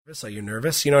Are you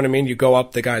nervous? You know what I mean? You go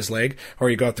up the guy's leg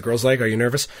or you go up the girl's leg. Are you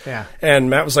nervous? Yeah. And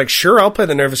Matt was like, sure, I'll play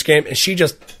the nervous game. And she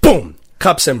just, boom,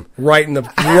 cups him right in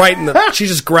the, she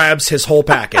just grabs his whole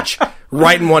package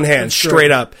right in one hand,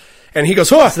 straight up. And he goes,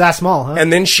 huh. It's that small, huh?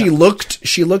 And then she looked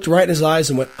right in his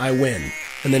eyes and went, I win.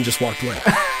 And then just walked away.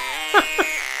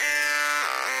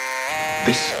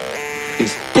 This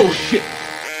is bullshit.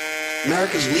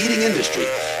 America's leading industry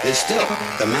is still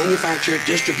the manufacture,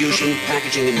 distribution,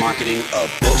 packaging, and marketing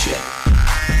of bullshit.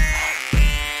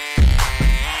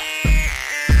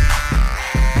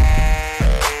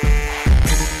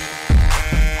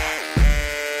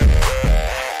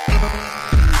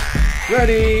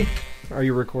 Ready? Are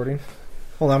you recording?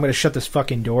 Hold on, I'm going to shut this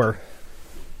fucking door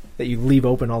that you leave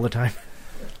open all the time.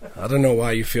 I don't know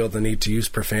why you feel the need to use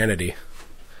profanity.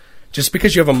 Just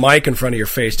because you have a mic in front of your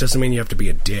face doesn't mean you have to be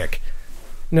a dick.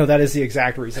 No, that is the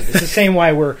exact reason. It's the same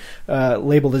why we're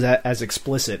labeled as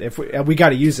explicit. If we got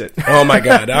to use it. Oh my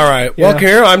God! All right. Yeah. Well,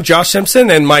 here I'm Josh Simpson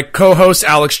and my co-host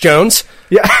Alex Jones.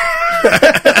 Yeah.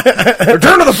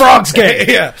 Return of the Frogs game.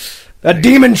 Yeah. That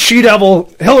demon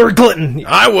she-devil Hillary Clinton.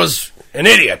 I was an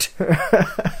idiot.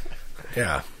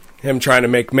 Yeah. Him trying to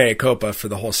make mea culpa for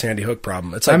the whole Sandy Hook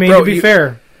problem. It's like, I mean, bro, to be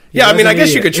fair. Yeah, I mean, I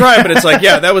guess you could try, but it's like,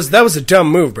 yeah, that was a dumb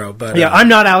move, bro. But yeah, I'm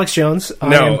not Alex Jones.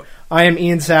 No. I am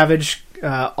Ian Savage,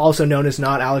 also known as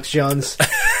not Alex Jones.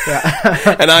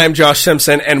 Yeah. And I am Josh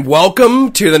Simpson, and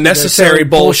welcome to the Necessary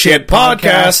Bullshit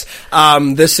Podcast.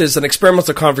 This is an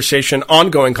experimental conversation,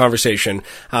 ongoing conversation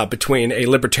between a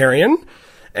libertarian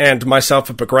and myself,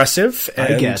 a progressive.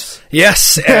 And, I guess.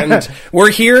 Yes, and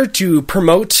we're here to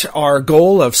promote our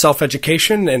goal of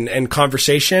self-education and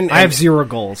conversation. I have zero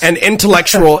goals. And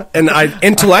intellectual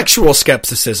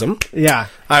skepticism. Yeah.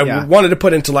 I wanted to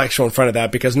put intellectual in front of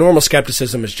that because normal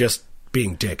skepticism is just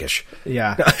being dickish.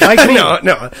 Yeah. Like me.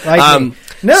 No. Like me.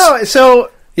 No,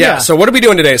 so... Yeah, so what are we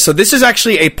doing today? So this is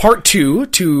actually a part 2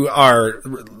 to our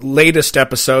latest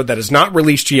episode that is not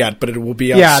released yet, but it will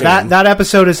be out soon. Yeah, that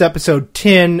episode is episode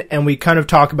 10, and we kind of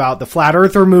talk about the Flat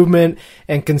Earther movement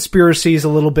and conspiracies a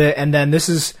little bit, and then this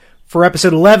is, for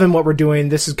episode 11, what we're doing,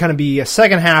 this is going to be a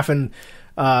second half in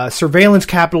surveillance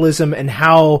capitalism and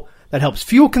how that helps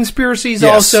fuel conspiracies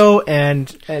also,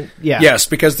 and yeah. Yes,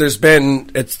 because it's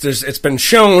been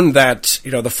shown that,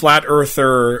 the Flat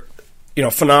Earther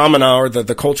phenomena or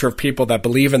the culture of people that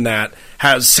believe in that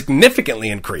has significantly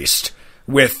increased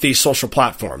with these social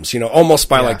platforms, almost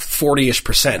by like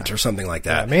 40-ish% or something like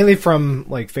that. Yeah, mainly from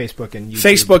like Facebook and YouTube.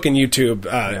 Facebook and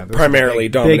YouTube primarily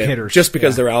dominate, big hitters. Just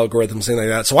because their algorithms and things like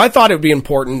that. So I thought it would be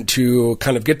important to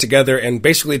kind of get together and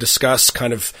basically discuss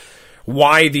kind of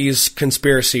why these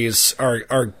conspiracies are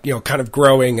kind of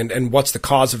growing and what's the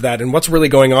cause of that and what's really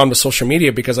going on with social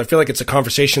media, because I feel like it's a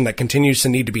conversation that continues to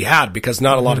need to be had because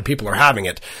not a lot of people are having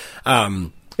it.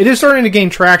 It is starting to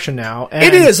gain traction now. And,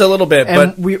 it is a little bit,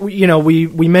 and but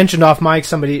we mentioned off mic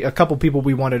a couple people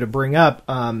we wanted to bring up.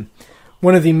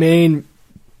 One of the main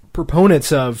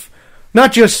proponents of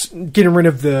not just getting rid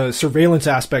of the surveillance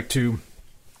aspect to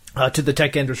the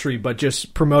tech industry, but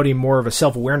just promoting more of a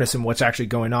self-awareness in what's actually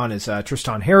going on is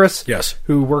Tristan Harris, yes,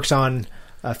 who works on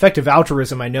effective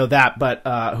altruism. I know that, but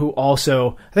who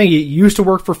also, I think he used to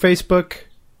work for Facebook.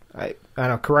 I don't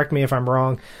know, correct me if I'm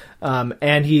wrong.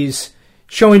 And he's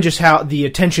showing just how the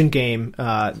attention game,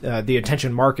 the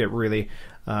attention market really,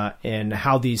 and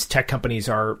how these tech companies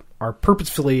are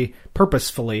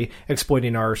purposefully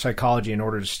exploiting our psychology in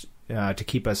order to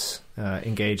keep us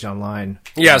engaged online.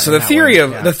 Yeah, so the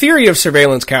theory of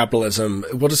surveillance capitalism,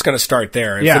 we're just going to start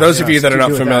there. And for those of you that are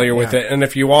not familiar with it, and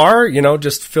if you are,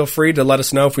 just feel free to let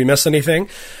us know if we miss anything.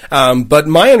 But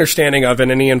my understanding of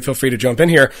it, and Ian, feel free to jump in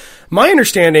here, my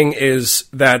understanding is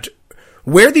that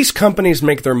where these companies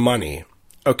make their money,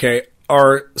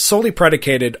 are solely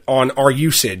predicated on our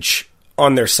usage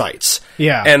on their sites.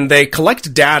 Yeah. And they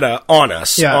collect data on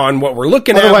us, on what we're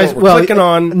looking at, what we're clicking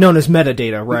on. Known as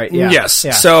metadata, right? Yeah. Yes.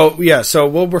 Yeah. So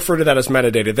we'll refer to that as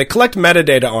metadata. They collect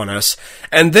metadata on us,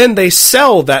 and then they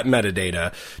sell that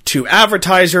metadata to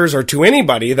advertisers or to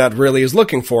anybody that really is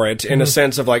looking for it in a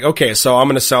sense of like, okay, so I'm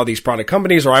going to sell these product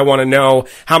companies, or I want to know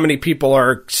how many people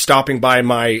are stopping by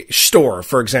my store,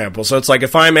 for example. So it's like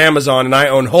if I'm Amazon and I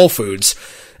own Whole Foods,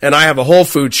 and I have a Whole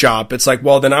Food shop, it's like,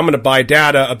 well, then I'm going to buy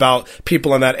data about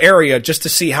people in that area just to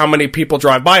see how many people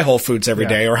drive by Whole Foods every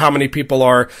day, or how many people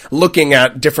are looking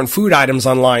at different food items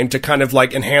online to kind of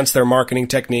like enhance their marketing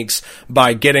techniques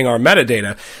by getting our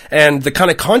metadata. And the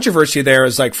kind of controversy there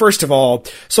is like, first of all,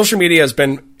 social media has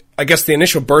been, I guess the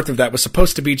initial birth of that was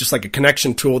supposed to be just like a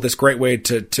connection tool, this great way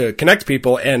to connect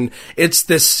people. And it's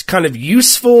this kind of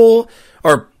useful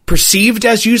or perceived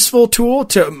as useful tool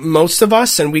to most of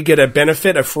us, and we get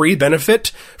a free benefit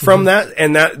from that,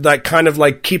 and that kind of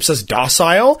like keeps us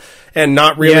docile and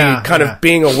not really of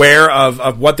being aware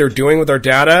of what they're doing with our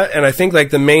data. And I think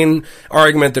like the main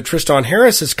argument that Tristan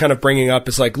Harris is kind of bringing up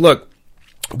is like, look,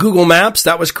 Google Maps,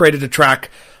 that was created to track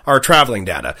our traveling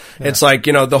data. Yeah. It's like,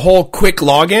 the whole quick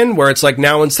login where it's like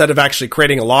now instead of actually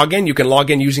creating a login, you can log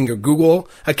in using your Google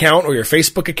account or your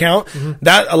Facebook account.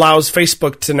 That allows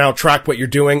Facebook to now track what you're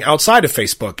doing outside of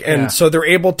Facebook. And so they're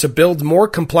able to build more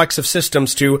complex of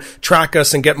systems to track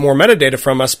us and get more metadata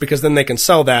from us, because then they can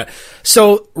sell that.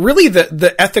 So really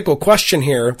the ethical question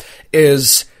here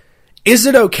is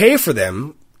it okay for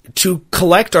them to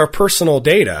collect our personal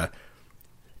data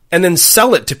and then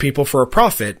sell it to people for a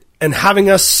profit, and having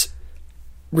us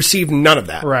receive none of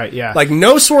that? Right, yeah. Like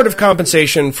no sort of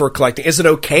compensation for collecting. Is it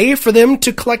okay for them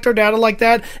to collect our data like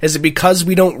that? Is it because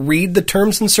we don't read the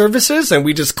terms and services and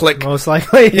we just click? Most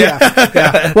likely,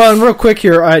 yeah. Well, and real quick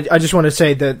here, I just want to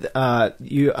say that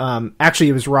you actually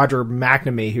it was Roger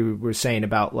McNamee who was saying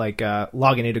about like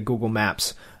logging into Google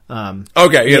Maps. So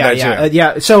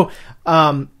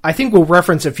I think we'll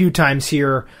reference a few times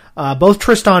here. Both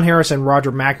Tristan Harris and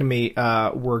Roger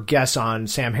McNamee were guests on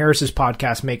Sam Harris's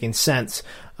podcast, Making Sense.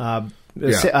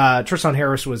 Tristan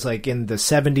Harris was like in the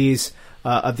 70s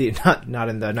of the not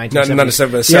in the 1970s. Not the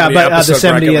 70s. The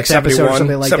 70th episode or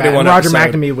something like that. And Roger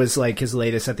episode. McNamee was like his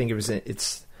latest. I think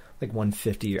it's like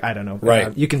 150. I don't know.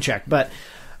 Right. You can check, but.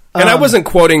 And I wasn't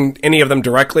quoting any of them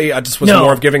directly. I just was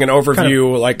more of giving an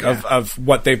overview of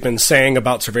what they've been saying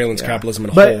about surveillance capitalism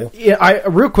in a whole. Yeah,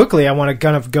 real quickly, I want to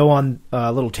kind of go on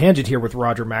a little tangent here with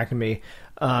Roger McNamee.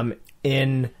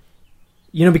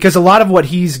 Because a lot of what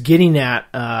he's getting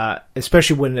at,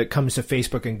 especially when it comes to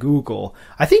Facebook and Google,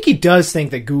 I think he does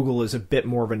think that Google is a bit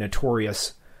more of a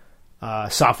notorious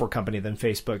software company than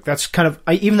Facebook. That's kind of,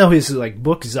 even though his like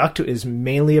book Zucked is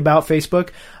mainly about Facebook,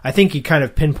 I think he kind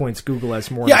of pinpoints Google as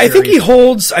more. Yeah, I think he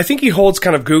holds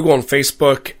kind of Google and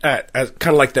Facebook as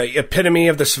kind of like the epitome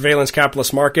of the surveillance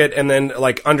capitalist market, and then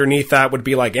like underneath that would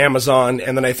be like Amazon,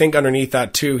 and then I think underneath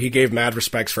that too, he gave mad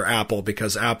respects for Apple,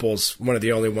 because Apple's one of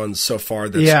the only ones so far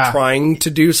that's trying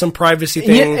to do some privacy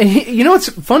thing. And you know what's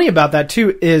funny about that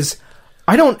too is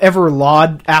I don't ever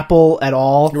laud Apple at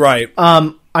all. Right.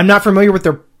 I'm not familiar with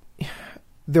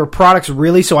their products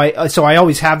really, so I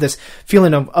always have this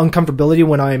feeling of uncomfortability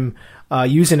when I'm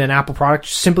using an Apple product,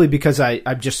 simply because I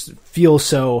just feel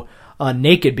so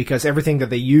naked, because everything that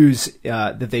they use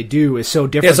that they do is so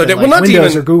different than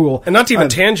Windows or Google. And not to even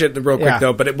tangent real quick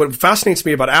though, but what fascinates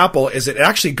me about Apple is it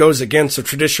actually goes against a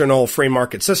traditional free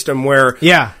market system where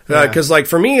because like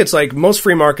for me it's like most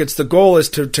free markets, the goal is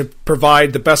to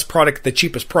provide the best product at the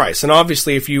cheapest price. And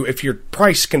obviously if your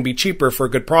price can be cheaper for a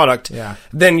good product,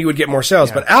 then you would get more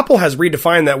sales. But Apple has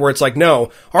redefined that, where it's like, no,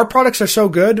 our products are so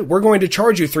good, we're going to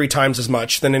charge you 3 times as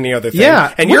much than any other thing.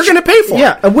 And you're going to pay for it.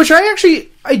 Yeah, which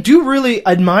I do really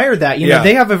admire that.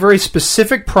 They have a very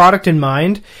specific product in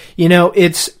mind.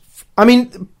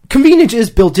 Convenience is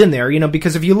built in there,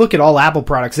 because if you look at all Apple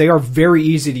products, they are very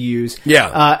easy to use.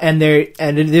 Yeah. And it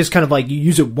is kind of like you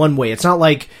use it one way. It's not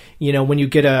like, when you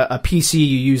get a PC,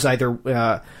 you use either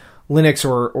Linux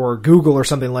or Google or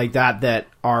something like that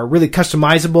are really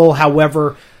customizable.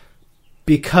 However,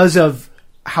 because of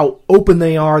how open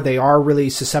they are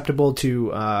really susceptible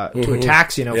to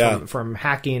attacks, from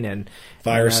hacking and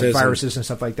viruses and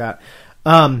stuff like that.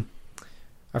 I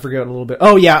forget a little bit.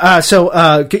 Oh yeah.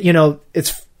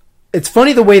 It's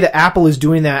funny the way that Apple is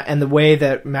doing that, and the way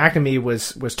that McNamee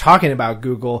was talking about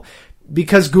Google,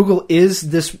 because Google is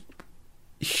this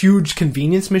huge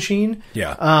convenience machine.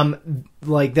 Yeah.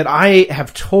 Like that I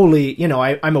have totally,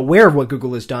 I'm aware of what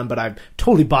Google has done, but I've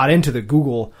totally bought into the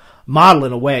Google model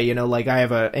in a way. Like I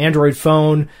have an Android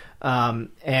phone, and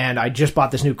I just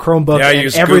bought this new Chromebook. Yeah,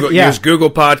 use Google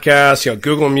Podcasts,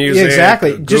 Google Music. Yeah,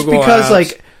 exactly. Google just because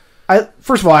apps.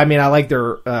 First of all, I like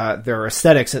their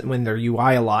aesthetics when their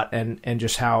UI a lot, and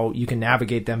just how you can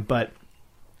navigate them, but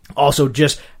also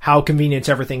just how convenient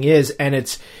everything is. And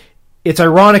it's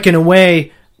ironic in a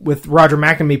way with Roger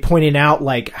McNamee pointing out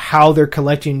like how they're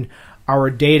collecting our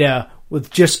data with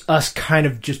just us kind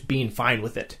of just being fine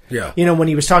with it. Yeah. When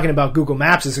he was talking about Google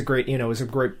Maps is a great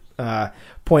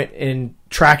point in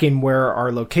tracking where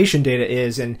our location data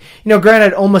is. And,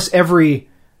 granted, almost every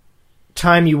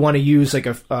time you want to use like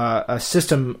a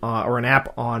system or an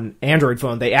app on Android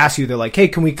phone, they ask you, they're like, hey,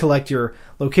 can we collect your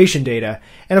location data?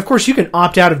 And of course you can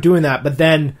opt out of doing that, but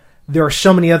then there are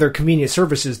so many other convenient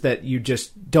services that you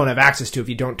just don't have access to if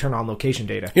you don't turn on location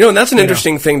data. And that's an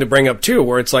interesting thing to bring up too,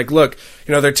 where it's like, look,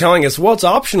 they're telling us, well, it's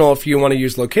optional if you want to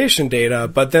use location data,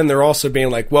 but then they're also being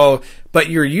like, well, but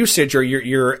your usage or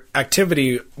your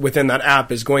activity within that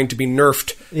app is going to be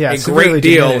nerfed a great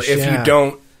deal if you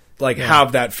don't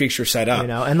have that feature set up.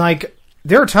 And like,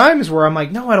 there are times where I'm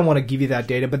like, no, I don't want to give you that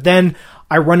data, but then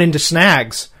I run into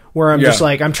snags where I'm just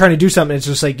like, I'm trying to do something. It's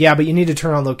just like, yeah, but you need to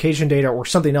turn on location data or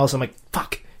something else. I'm like,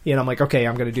 fuck. I'm like, okay,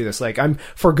 I'm going to do this. Like, I'm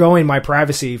foregoing my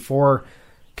privacy for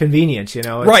convenience,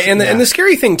 Right. And the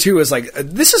scary thing too is like,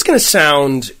 this is going to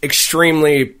sound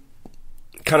extremely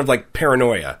kind of like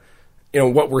paranoia,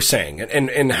 what we're saying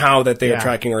and how that they are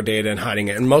tracking our data and hiding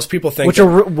it. And most people think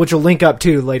which will link up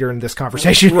to later in this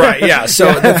conversation. Right. Yeah.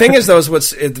 So the thing is though,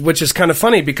 which is kind of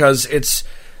funny because it's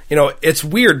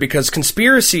weird because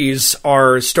conspiracies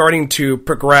are starting to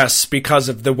progress because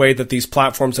of the way that these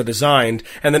platforms are designed.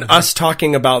 And then us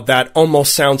talking about that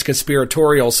almost sounds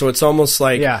conspiratorial. So it's almost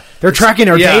like, they're tracking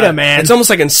our data, man. It's almost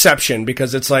like Inception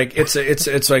because it's like,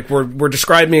 it's like we're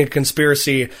describing a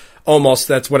conspiracy almost.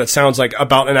 That's what it sounds like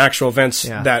about an actual events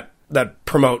that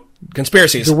promote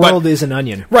conspiracies. The world is an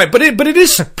onion. Right, but it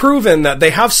is proven that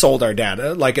they have sold our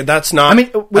data. Like, that's not...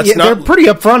 they're pretty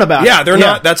upfront about it. Yeah, they're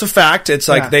not... That's a fact. It's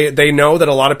like they know that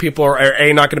a lot of people are,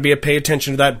 A, not going to pay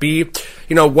attention to that. B,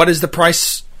 what is the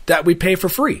price that we pay for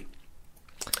free?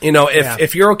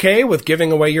 If you're okay with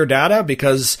giving away your data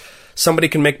because somebody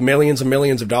can make millions and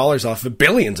millions of dollars off of it,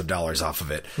 billions of dollars off of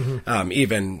it,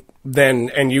 even... then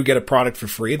and you get a product for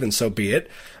free, then so be it.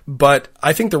 But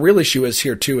I think the real issue is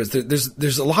here too is that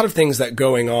there's a lot of things that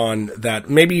going on that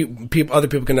maybe other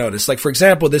people can notice. Like, for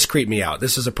example, this creeped me out.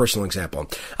 This is a personal example.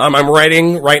 I'm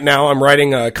writing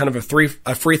a kind of a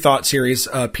free thought series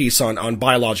piece on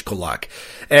biological luck,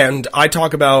 and I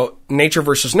talk about nature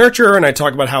versus nurture, and I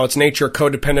talk about how it's nature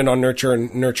codependent on nurture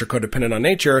and nurture codependent on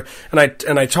nature, and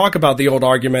I talk about the old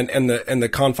argument and the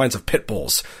confines of pit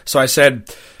bulls. So I said,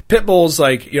 pit bulls,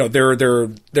 like,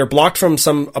 they're blocked from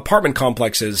some apartment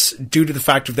complexes due to the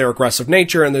fact of their aggressive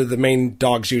nature, and they're the main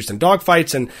dogs used in dog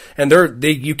fights, and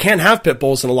you can't have pit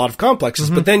bulls in a lot of complexes,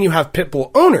 but then you have pit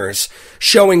bull owners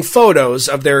showing photos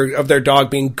of their dog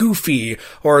being goofy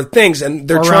or things, and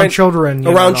they're around children.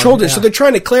 So they're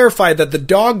trying to clarify that the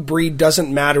dog breed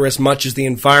doesn't matter as much as the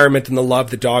environment and the love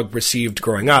the dog received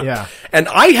growing up. Yeah. And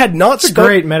I had not... It's a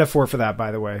great metaphor for that,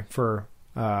 by the way, for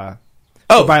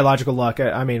biological luck.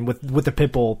 I mean, with the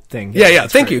pit bull thing. Yeah.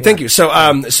 Thank you.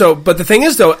 So, but the thing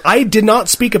is, though, I did not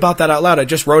speak about that out loud. I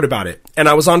just wrote about it, and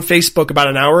I was on Facebook about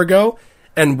an hour ago.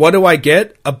 And what do I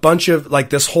get? A bunch of, like,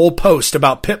 this whole post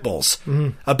about pit bulls,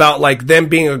 about, like, them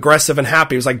being aggressive and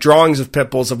happy. It was like drawings of pit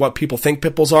bulls of what people think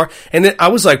pit bulls are. And then I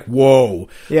was like, whoa.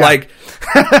 Yeah. Like,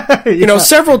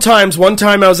 several times. One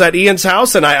time I was at Ian's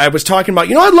house and I was talking about,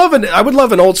 I would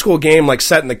love an old school game, like,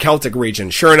 set in the Celtic region.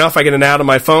 Sure enough, I get an ad on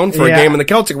my phone for a game in the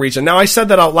Celtic region. Now, I said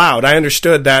that out loud. I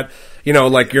understood that,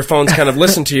 like, your phone's kind of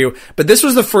listen to you. But this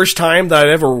was the first time that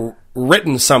I'd ever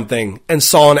written something and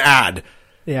saw an ad.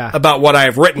 Yeah. About what I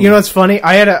have written. What's funny?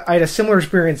 I had a similar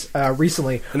experience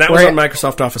recently. And that was on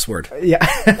Microsoft Office Word. Yeah.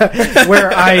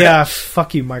 Where I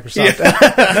fuck you, Microsoft.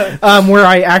 Yeah. Where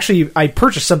I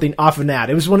purchased something off of an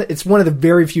ad. It's one of the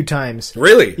very few times.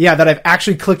 Really? Yeah, that I've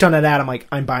actually clicked on an ad. I'm like,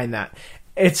 I'm buying that.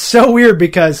 It's so weird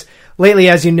because lately,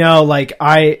 as you know, like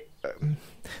this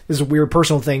is a weird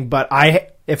personal thing, but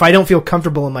if I don't feel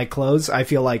comfortable in my clothes, I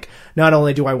feel like not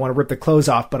only do I want to rip the clothes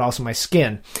off, but also my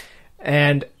skin.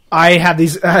 And I have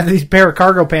these pair of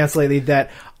cargo pants lately that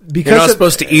because you're not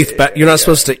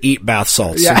supposed to eat bath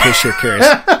salts in case you're curious.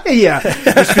 Yeah,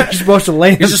 you're supposed to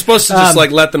lay them. You're just supposed to just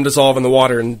let them dissolve in the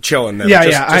water and chill in them.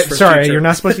 Yeah, sorry, you're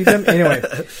not supposed to eat them anyway.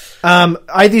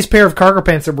 I had these pair of cargo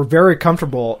pants that were very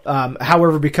comfortable.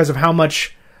 However, because of how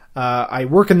much I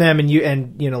work in them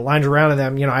and lounge around in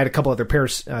them, I had a couple other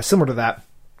pairs similar to that.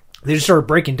 They just started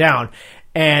breaking down,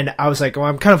 and I was like, well,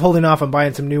 I'm kind of holding off on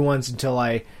buying some new ones until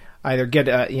I either get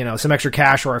some extra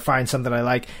cash or I find something I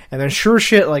like. And then sure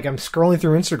shit, like, I'm scrolling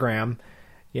through Instagram,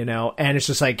 and it's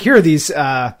just like, here are these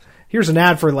here's an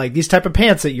ad for, like, these type of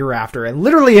pants that you're after, and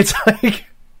literally it's like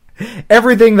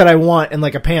everything that I want in,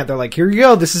 like, a pant. They're like, here you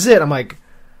go, this is it. I'm like,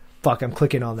 fuck, I'm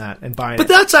clicking on that and buying it. But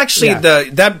that's actually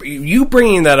you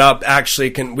bringing that up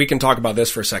actually we can talk about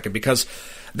this for a second, because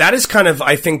that is kind of,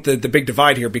 I think, the big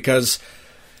divide here, because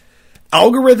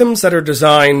algorithms that are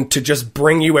designed to just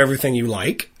bring you everything you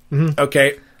like,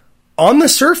 okay, on the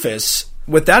surface,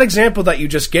 with that example that you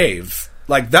just gave,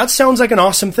 like, that sounds like an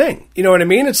awesome thing. You know what I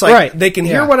mean? It's like, Right. they can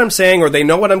hear what I'm saying, or they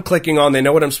know what I'm clicking on, they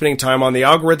know what I'm spending time on. The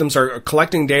algorithms are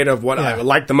collecting data of what I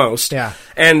like the most. Yeah.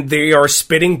 And they are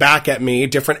spitting back at me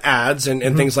different ads and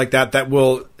things like that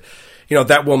will,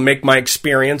 that will make my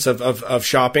experience of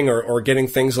shopping or getting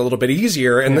things a little bit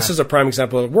easier. And this is a prime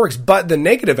example of it works. But the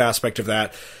negative aspect of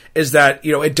that is that,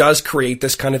 it does create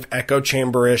this kind of echo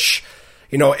chamberish,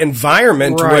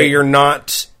 environment where you're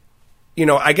not,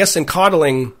 I guess in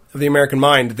coddling of the American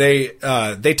mind,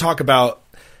 they talk about,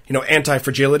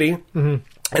 anti-fragility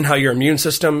and how your immune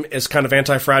system is kind of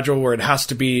anti-fragile, where it has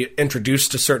to be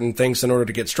introduced to certain things in order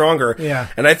to get stronger. Yeah.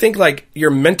 And I think like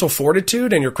your mental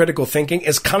fortitude and your critical thinking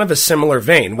is kind of a similar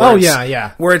vein. Where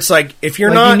Where it's like, if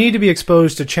you're not... You need to be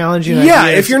exposed to challenging Yeah,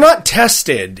 ideas. if you're not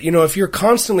tested, if you're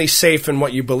constantly safe in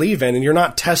what you believe in, and you're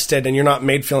not tested and you're not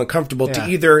made feeling comfortable to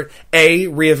either A,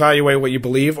 reevaluate what you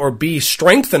believe, or B,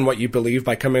 strengthen what you believe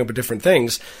by coming up with different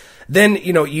things, then,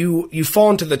 you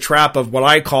fall into the trap of what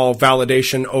I call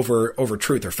validation over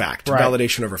truth or fact. Right.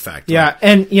 Validation over fact. Yeah,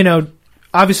 right? and,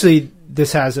 obviously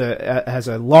this has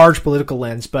a large political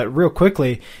lens, but real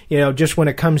quickly, just when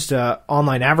it comes to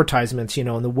online advertisements,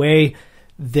 and the way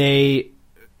they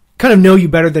kind of know you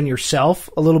better than yourself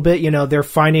a little bit, they're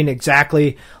finding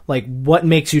exactly like what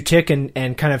makes you tick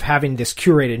and kind of having this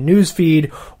curated news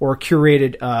feed or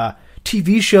curated,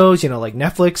 TV shows, like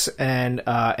Netflix and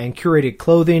curated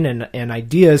clothing and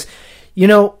ideas,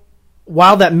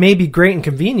 while that may be great and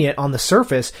convenient on the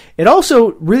surface, it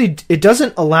also really, it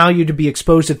doesn't allow you to be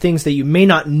exposed to things that you may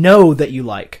not know that you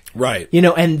like. Right.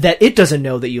 And that it doesn't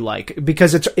know that you like,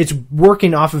 because it's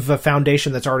working off of a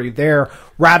foundation that's already there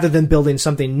rather than building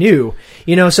something new.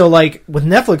 So like with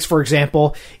Netflix, for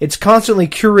example, it's constantly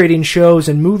curating shows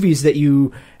and movies that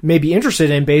you may be interested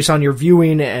in based on your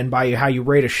viewing and by how you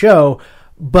rate a show.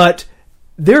 But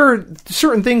there are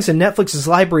certain things in Netflix's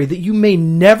library that you may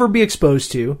never be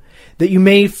exposed to, that you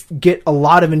may get a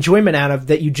lot of enjoyment out of,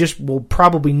 that you just will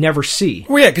probably never see.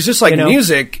 Well, yeah, because just like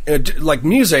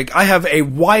music, I have a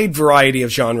wide variety of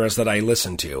genres that I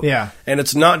listen to. Yeah. And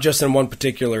it's not just in one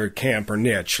particular camp or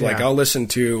niche. Like, I'll listen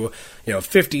to,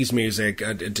 50s music,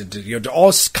 to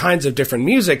all kinds of different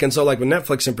music. And so, like, with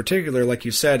Netflix in particular, like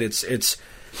you said, it's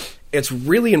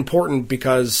really important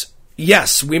because...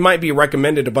 Yes, we might be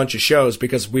recommended a bunch of shows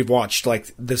because we've watched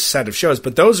like this set of shows,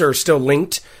 but those are still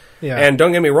linked. Yeah. And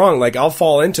don't get me wrong, like I'll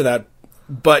fall into that,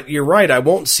 but you're right. I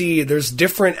won't see, there's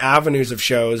different avenues of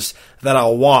shows that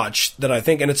I'll watch that I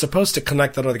think, and it's supposed to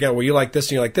connect that all together. Well, you like this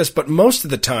and you like this, but most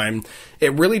of the time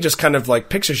it really just kind of like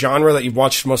picks a genre that you've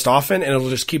watched most often and it'll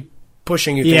just keep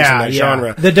pushing you things in that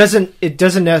genre. It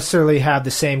doesn't necessarily have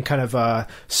the same kind of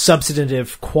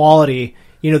substantive quality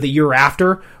that you're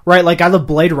after, right? Like I love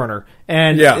Blade Runner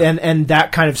and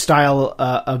that kind of style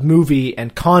of movie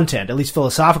and content, at least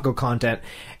philosophical content.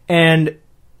 And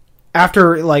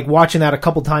after like watching that a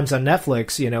couple times on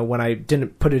Netflix, when I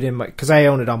didn't put it in because I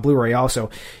own it on Blu-ray also,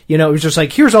 it was just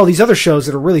like, here's all these other shows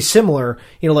that are really similar,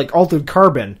 like Altered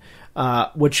Carbon,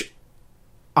 which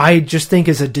I just think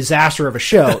is a disaster of a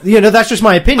show. That's just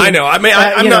my opinion. I know. I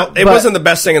mean, it wasn't the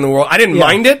best thing in the world. I didn't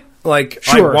mind it. Like,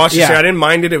 sure, I watched it, I didn't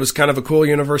mind it. It was kind of a cool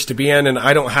universe to be in, and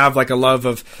I don't have, like, a love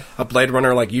of a Blade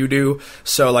Runner like you do.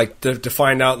 So, like, to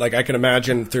find out, like, I can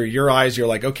imagine through your eyes, you're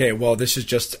like, okay, well, this is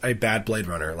just a bad Blade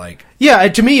Runner. Like, yeah,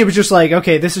 to me, it was just like,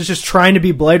 okay, this is just trying to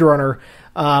be Blade Runner,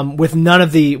 with none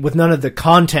of the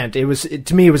content.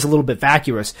 To me, it was a little bit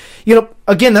vacuous.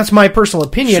 Again, that's my personal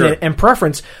opinion and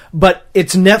preference, but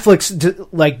it's Netflix,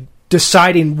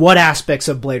 deciding what aspects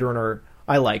of Blade Runner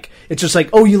I like. It's just like,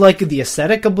 oh, you like the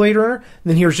aesthetic of Blade Runner?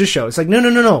 Then here's this show. It's like,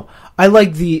 no. I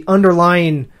like the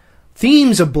underlying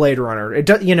themes of Blade Runner. It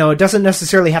doesn't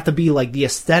necessarily have to be like the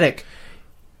aesthetic.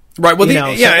 Right. Well,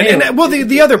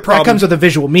 the other problem that comes with a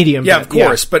visual medium. Yeah, of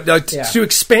course. But to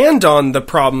expand on the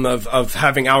problem of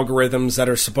having algorithms that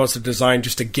are supposed to design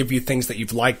just to give you things that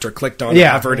you've liked or clicked on,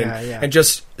 and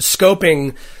just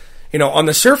scoping. On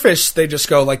the surface, they just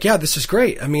go like, yeah, this is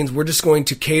great. I mean, we're just going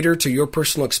to cater to your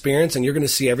personal experience and you're going to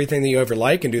see everything that you ever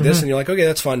like and do this. And you're like, okay,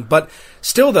 that's fun. But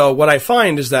still, though, what I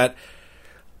find is that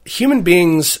human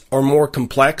beings are more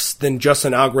complex than just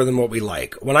an algorithm, what we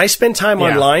like. When I spend time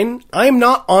online, I'm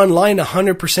not online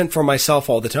 100% for myself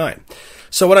all the time.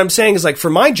 So what I'm saying is, like, for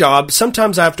my job,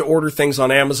 sometimes I have to order things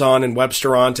on Amazon and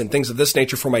Webstaurant and things of this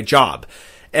nature for my job.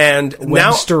 And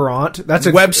Webstaurant. That's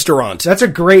a Webstaurant. That's a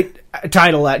great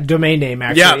title, that domain name,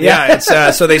 actually. Yeah.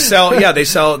 It's so they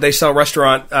sell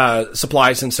restaurant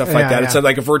supplies and stuff like that. It's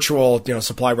like a virtual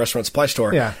restaurant supply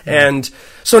store. Yeah. And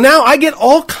so now I get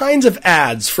all kinds of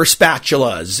ads for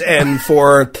spatulas and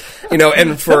for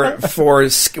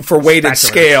for weighted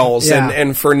scales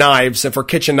and for knives and for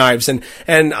kitchen knives and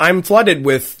I'm flooded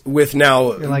with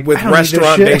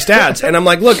restaurant based ads, and I'm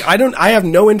like, look, I have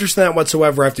no interest in that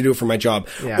whatsoever. I have to do it for my job.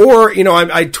 Yeah. Or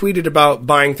I tweeted about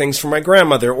buying things for my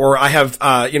grandmother, or I have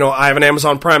I have an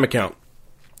Amazon Prime account.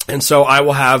 And so I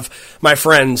will have my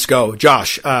friends go,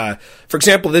 Josh, for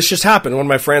example, this just happened. One of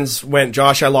my friends went,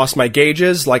 Josh, I lost my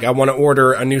gauges. Like, I want to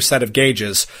order a new set of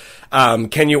gauges.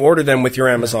 Can you order them with your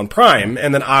Amazon Prime?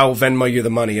 And then I'll Venmo you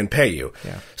the money and pay you.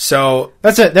 Yeah. So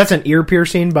that's an ear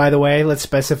piercing, by the way. Let's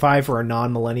specify for our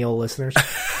non-millennial listeners.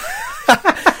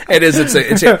 It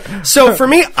is. So for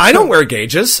me, I don't wear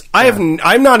gauges.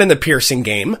 I'm not in the piercing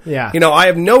game. Yeah. I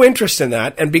have no interest in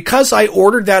that. And because I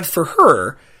ordered that for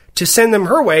her to send them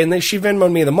her way, and then she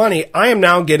Venmoed me the money, I am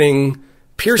now getting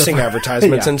piercing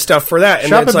advertisements and stuff for that. And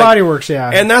Shop at Body Works, yeah.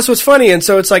 And that's what's funny. And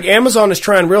so it's like Amazon is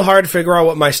trying real hard to figure out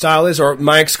what my style is. Or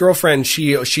my ex-girlfriend,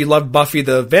 she loved Buffy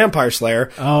the Vampire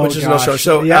Slayer, which is no show.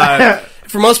 So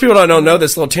for most people that don't know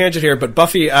this little tangent here, but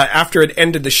Buffy, after it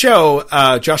ended the show,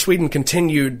 Joss Whedon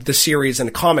continued the series in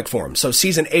comic form. So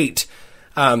season 8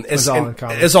 is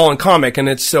all in comic, and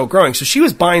it's still growing. So she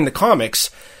was buying the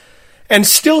comics. And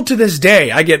still to this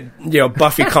day, I get,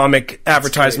 Buffy comic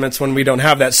advertisements when we don't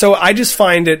have that. So I just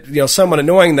find it, somewhat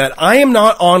annoying that I am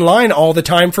not online all the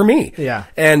time for me. Yeah.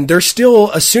 And they're still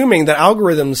assuming that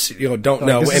algorithms, don't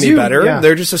know any better. Yeah.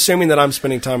 They're just assuming that I'm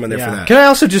spending time on there for that. Can I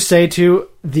also just say, too,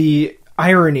 the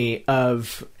irony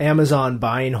of Amazon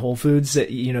buying Whole Foods that,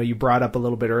 you brought up a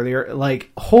little bit earlier.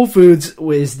 Like, Whole Foods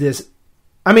was this...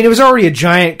 I mean, it was already a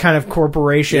giant kind of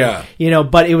corporation,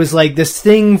 but it was like this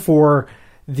thing for...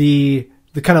 the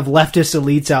kind of leftist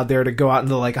elites out there to go out and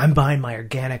they're like, I'm buying my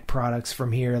organic products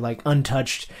from here, like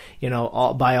untouched,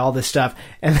 buy all this stuff.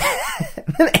 And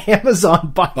then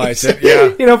Amazon buys it.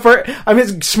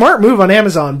 Yeah. Smart move on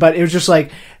Amazon, but it was just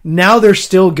like, now they're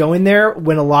still going there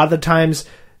when a lot of the times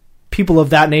people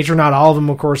of that nature, not all of them,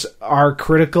 of course, are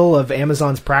critical of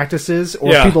Amazon's practices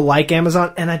or people like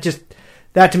Amazon. And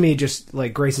that to me just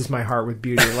like graces my heart with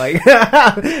beauty. Like,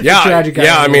 tragic.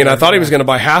 I mean, I thought he was going to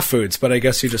buy Half Foods, but I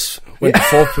guess he just went to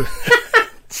full food.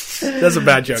 That's a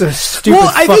bad joke. It's a stupid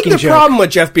I think the joke. problem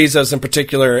with Jeff Bezos in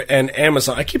particular and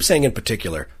Amazon, I keep saying in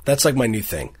particular, that's like my new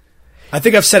thing. I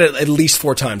think I've said it at least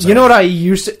 4 times. You know what I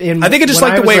used to... I think I just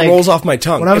like the way it rolls off my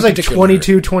tongue. When I was like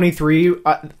 22, 23,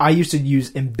 I used to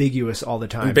use ambiguous all the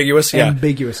time. Ambiguous, yeah.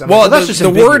 Ambiguous. Well, that's just the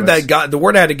word the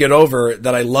word I had to get over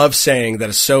that I love saying that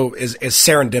is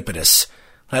serendipitous.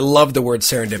 I love the word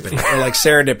serendipity, or like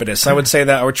serendipitous. I would say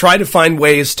that. I would try to find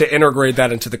ways to integrate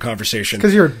that into the conversation.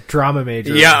 Because you're a drama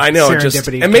major. Yeah, I know.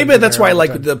 And maybe that's why I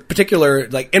like the particular,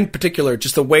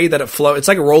 just the way that it flows. It's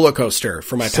like a roller coaster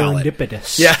for my palate.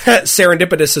 Serendipitous. Yeah,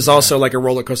 serendipitous is also like a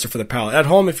roller coaster for the palate. At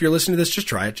home, if you're listening to this, just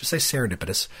try it. Just say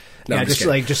serendipitous. No,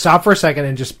 just stop for a second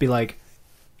and just be like.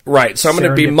 Right. So I'm going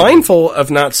to be mindful of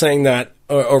not saying that,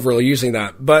 overly using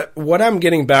that. But what I'm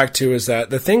getting back to is that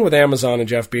the thing with Amazon and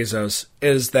Jeff Bezos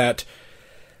is that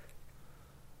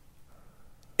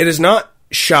it is not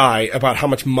shy about how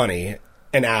much money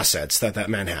and assets that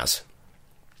man has.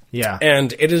 Yeah.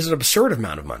 And it is an absurd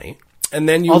amount of money. And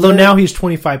then Although now he's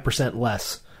 25%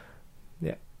 less.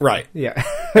 Yeah. Right. Yeah.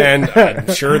 And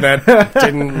I'm sure that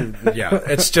didn't,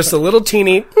 it's just a little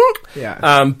teeny.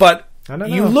 Yeah. But I don't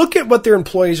know. You look at what their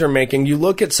employees are making, you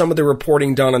look at some of the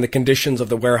reporting done on the conditions of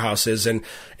the warehouses, and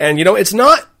it's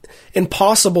not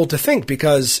impossible to think,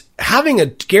 because having a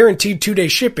guaranteed 2-day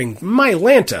shipping, my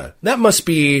Lanta, that must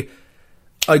be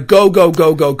a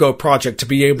go project to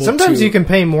be able to... Sometimes you can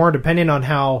pay more depending on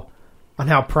how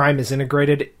Prime is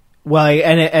integrated. Well,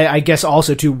 and I guess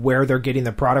also to where they're getting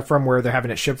the product from, where they're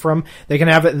having it shipped from. They can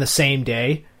have it in the same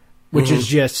day, which is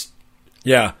just...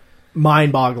 Yeah.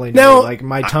 Mind-boggling. Now, like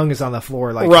my tongue is on the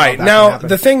floor. Like, right now,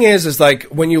 the thing is like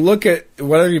when you look at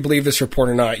whether you believe this report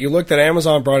or not, you look that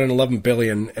Amazon brought in $11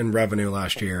 billion in revenue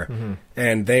last year,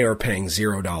 and they are paying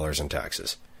 $0 in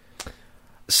taxes.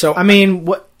 So I mean,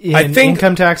 what I think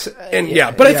income tax,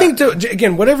 but I think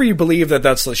again, whatever you believe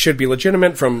that should be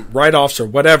legitimate from write-offs or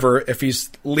whatever, if he's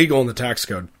legal in the tax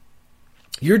code,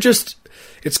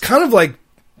 it's kind of like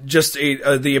just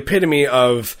the epitome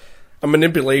of a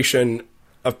manipulation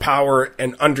of power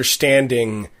and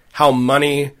understanding how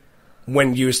money,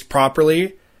 when used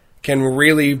properly, can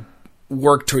really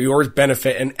work to your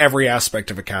benefit in every aspect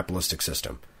of a capitalistic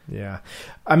system. Yeah.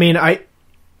 I mean,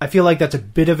 I feel like that's a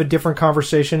bit of a different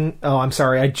conversation. Oh, I'm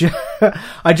sorry. I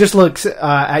just looked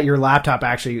at your laptop.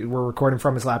 Actually, we're recording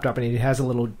from his laptop, and he has a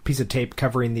little piece of tape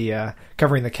covering the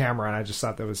camera. And I just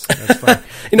thought that was fun.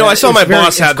 I saw my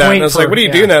boss had that, and I was like, "What are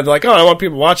you doing?" That? They're like, "Oh, I want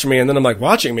people watching me." And then I'm like,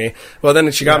 "Watching me?" Well,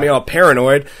 then she got me all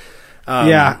paranoid.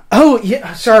 Yeah. Oh,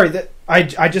 yeah. Sorry.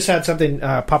 I just had something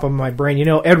pop up in my brain.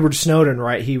 Edward Snowden,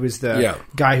 right? He was the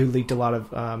guy who leaked a lot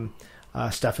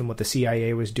of stuff in what the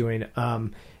CIA was doing.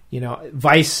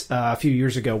 Vice a few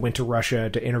years ago went to Russia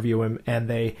to interview him,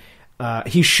 and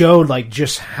he showed like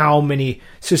just how many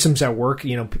systems at work.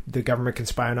 The government can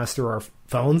spy on us through our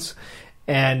phones,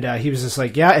 and he was just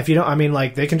like, yeah, if you don't, I mean,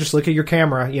 like they can just look at your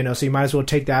camera, so you might as well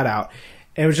take that out.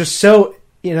 And it was just so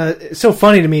so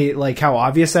funny to me, like how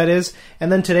obvious that is.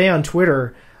 And then today on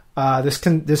Twitter,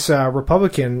 this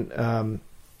Republican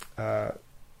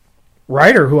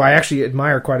writer who I actually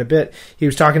admire quite a bit, he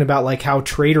was talking about like how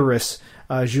traitorous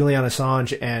Julian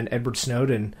Assange and Edward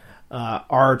Snowden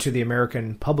are to the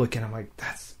American public, and I'm like,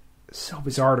 that's so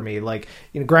bizarre to me. Like,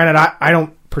 granted, I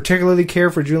don't particularly care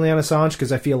for Julian Assange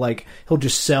because I feel like he'll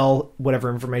just sell whatever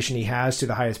information he has to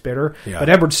the highest bidder. Yeah. But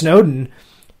Edward Snowden,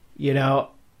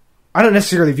 I don't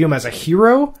necessarily view him as a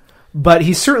hero, but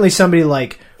he's certainly somebody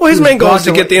like. Well, his main goal is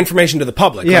to get the information to the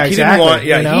public. Yeah, like, exactly. He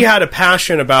didn't want. He had a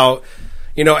passion about,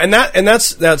 and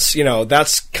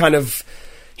that's kind of.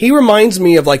 He reminds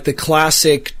me of like the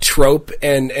classic trope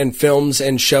and films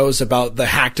and shows about the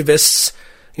hacktivists,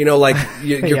 like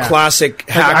your classic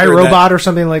hacker, like iRobot or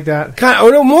something like that.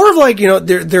 More of like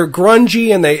they're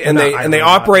grungy and they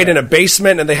operate in a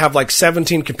basement and they have like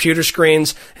 17 computer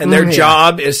screens and their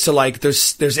job is to like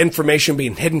there's information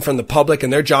being hidden from the public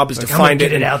and their job is to find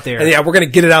it out there. And we're going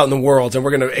to get it out in the world and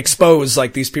we're going to expose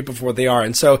like these people for what they are.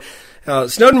 And so.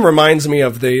 Snowden reminds me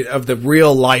of the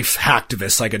real life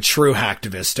hacktivist, like a true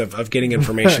hacktivist of getting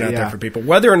information out there for people,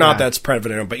 whether or not that's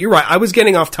prevalent. But you're right. I was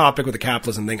getting off topic with the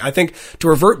capitalism thing. I think to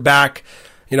revert back,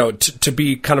 to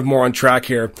be kind of more on track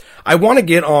here, I want to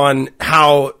get on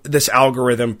how this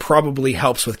algorithm probably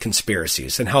helps with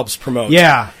conspiracies and helps promote.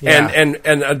 Yeah.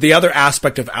 And the other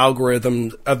aspect of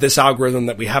this algorithm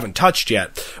that we haven't touched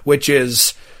yet, which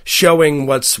is showing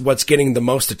what's getting the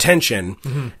most attention,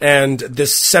 and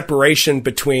this separation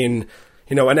between,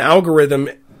 an algorithm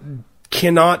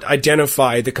cannot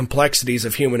identify the complexities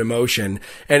of human emotion,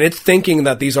 and it's thinking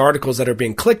that these articles that are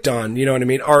being clicked on,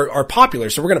 are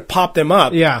popular, so we're going to pop them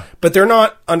up. Yeah. But they're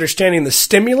not understanding the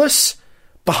stimulus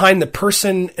behind the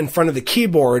person in front of the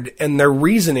keyboard and their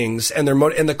reasonings and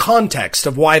and the context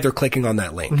of why they're clicking on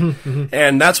that link.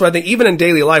 And that's why I think even in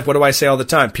daily life, what do I say all the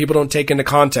time? People don't take into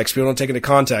context.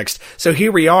 So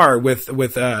here we are with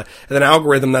an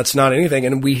algorithm that's not anything,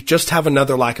 and we just have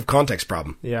another lack of context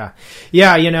problem. Yeah.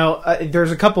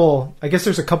 There's a couple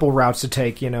routes to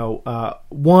take.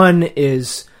 One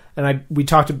is, and we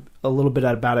talked a little bit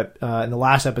about it in the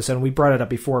last episode, and we brought it up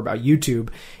before about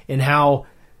YouTube and how,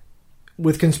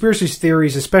 with conspiracy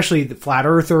theories, especially the flat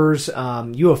earthers,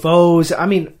 UFOs, I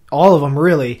mean, all of them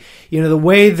really, the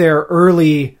way their not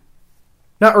early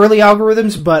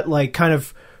algorithms, but like kind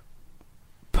of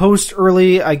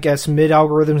post-early, I guess,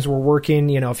 mid-algorithms were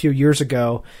working, a few years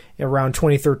ago, around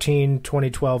 2013,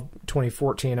 2012,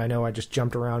 2014. I know I just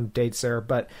jumped around dates there,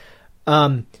 but,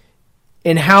 and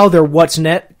how their what's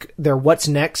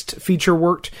next feature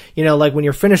worked. Like when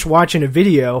you're finished watching a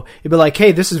video, you'd be like,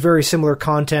 hey, this is very similar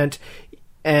content.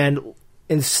 And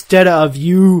instead of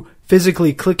you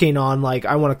physically clicking on, like,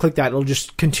 I want to click that, it'll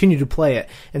just continue to play it.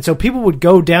 And so people would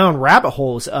go down rabbit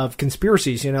holes of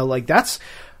conspiracies, like that's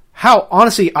how,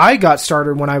 honestly, I got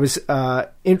started when I was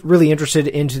really interested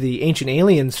into the Ancient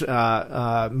Aliens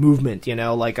movement.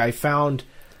 Like I can't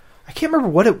remember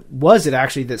what it was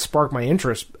that sparked my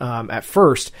interest at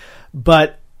first,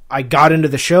 but I got into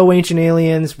the show Ancient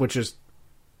Aliens, which is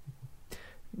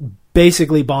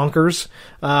basically bonkers.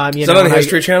 Is that on the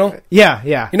History Channel?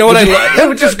 Yeah. You know what I love?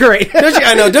 Which is great.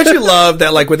 Don't you love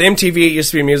that, like with MTV, it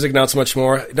used to be music, now it's much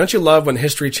more. Don't you love when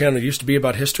History Channel used to be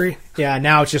about history? Yeah,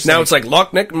 now it's just it's like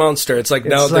Loch Ness Monster. It's like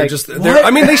now they're just...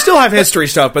 I mean, they still have history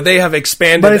stuff, but they have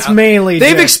expanded... But it's mainly...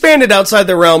 They've expanded outside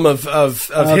the realm of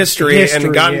history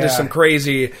and gotten to some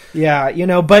crazy... Yeah,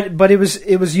 but it was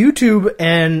YouTube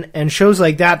and shows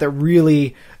like that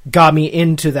really got me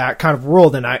into that kind of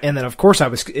world, and then of course I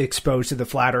was exposed to the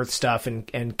flat Earth stuff and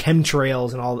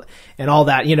chemtrails and all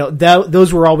that.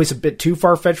 Those were always a bit too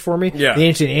far fetched for me. Yeah. The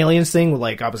Ancient Aliens thing,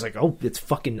 I was like, oh, it's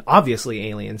fucking obviously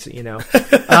aliens. Because it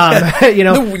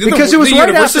was the right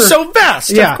universe after, is so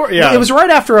vast. Yeah, of course, yeah. It was right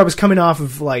after I was coming off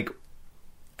of like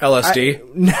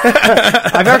LSD.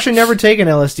 I've actually never taken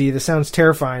LSD. This sounds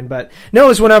terrifying, but no, it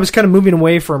was when I was kind of moving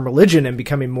away from religion and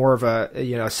becoming more of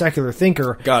a secular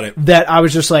thinker. Got it. That I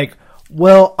was just like,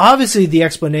 well, obviously the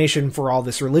explanation for all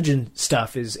this religion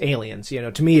stuff is aliens.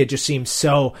 To me, it just seems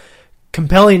so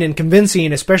compelling and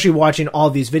convincing, especially watching all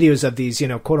these videos of these,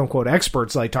 quote unquote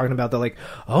experts, like talking about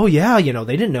oh yeah,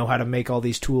 they didn't know how to make all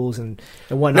these tools and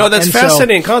whatnot. No, that's and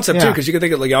fascinating concept too, yeah. because you can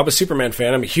think of I'm a Superman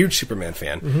fan. I'm a huge Superman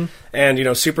fan,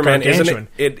 and Superman Gargantuan.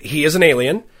 he is an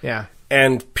alien. Yeah.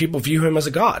 And people view him as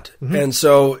a god. And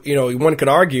so, one could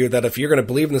argue that if you're going to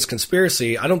believe in this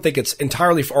conspiracy, I don't think it's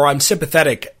entirely, or I'm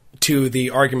sympathetic to the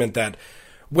argument that,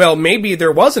 well, maybe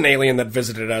there was an alien that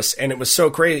visited us and it was so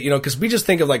crazy, because we just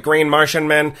think of green Martian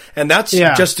men, and that's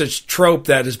just a trope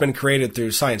that has been created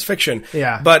through science fiction.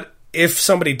 Yeah. But if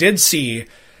somebody did see,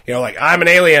 I'm an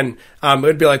alien, it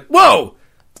would be like, whoa!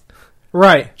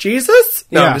 Right. Jesus?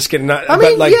 No, Yeah. I'm just kidding. I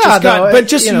mean, you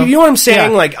know what I'm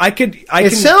saying? Yeah. I It can,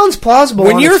 sounds plausible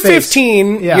when on you're its face.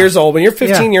 15 Yeah. years old,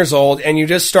 Yeah. years old, and you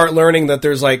just start learning that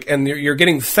there's and you're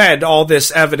getting fed all this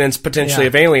evidence potentially Yeah.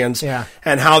 of aliens, Yeah.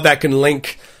 and how that can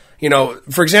link,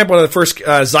 for example, one of the first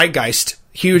Zeitgeist,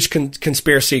 huge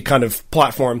conspiracy kind of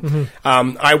platform.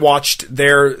 I watched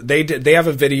they have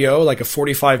a video, like a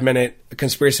 45-minute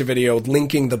conspiracy video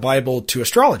linking the Bible to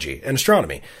astrology and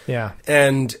astronomy. Yeah.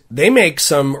 And they make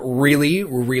some really,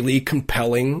 really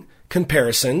compelling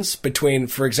comparisons between,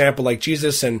 for example,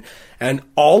 Jesus and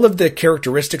all of the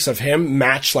characteristics of him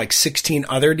match 16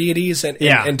 other deities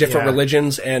in different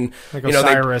religions, and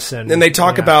Osiris and they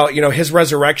talk about his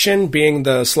resurrection being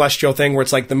the celestial thing where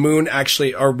it's the moon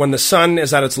actually, or when the sun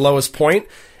is at its lowest point,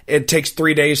 it takes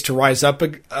 3 days to rise up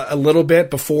a little bit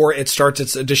before it starts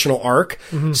its additional arc.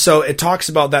 So it talks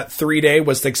about that 3 day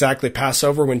was exactly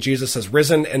Passover when Jesus has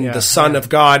risen, and the Son of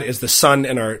God is the sun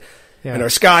in our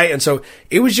sky. And so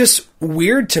it was just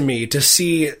weird to me to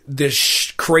see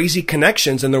this crazy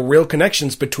connections and the real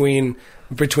connections between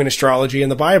astrology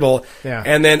and the Bible. Yeah.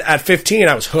 And then at 15,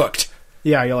 I was hooked.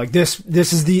 Yeah, you're like, these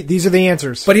are the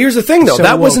answers. But here's the thing, though. So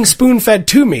that woke. wasn't spoon-fed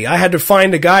to me. I had to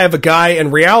find a guy in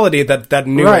reality that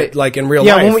knew it, in real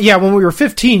life. When we were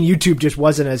 15, YouTube just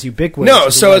wasn't as ubiquitous. No,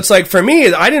 as it so was. it's for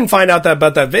me, I didn't find out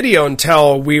about that video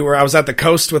until I was at the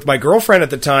coast with my girlfriend at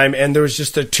the time, and there was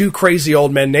just the two crazy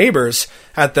old men neighbors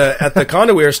at the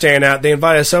condo we were staying at. They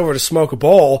invited us over to smoke a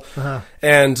bowl,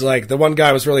 and the one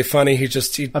guy was really funny.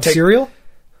 Of cereal?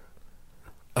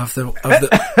 Of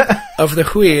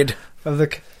the weed. Of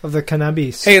the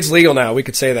cannabis. Hey, it's legal now. We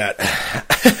could say that.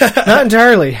 Not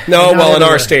entirely. No, Not well, in everywhere.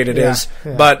 our state it is.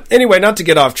 Yeah. But anyway, not to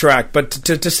get off track, but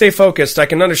to stay focused, I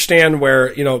can understand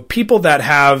where, people that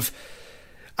have...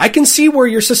 I can see where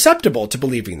you're susceptible to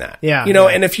believing that. Yeah.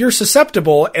 And if you're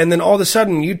susceptible and then all of a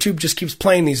sudden YouTube just keeps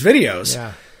playing these videos...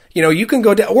 Yeah. You can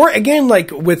go down, or again,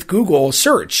 with Google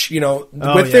search,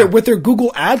 with their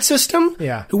Google ad system,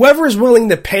 whoever is willing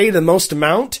to pay the most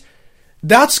amount,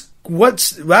 that's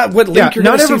what link you're going to see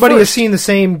not everybody first. has seen the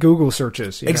same Google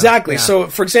searches. Exactly. Yeah. So,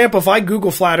 for example, if I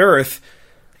Google flat Earth,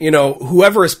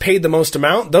 whoever has paid the most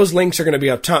amount, those links are going to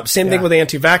be up top. Same thing with the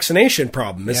anti-vaccination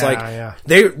problem. It's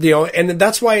and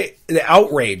that's why the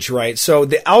outrage, right? So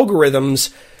the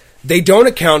algorithms, they don't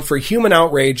account for human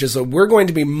outrage, is that we're going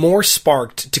to be more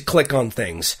sparked to click on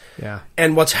things. Yeah.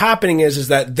 And what's happening is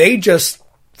that they just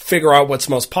figure out what's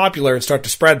most popular and start to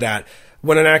spread that,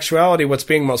 when in actuality what's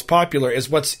being most popular is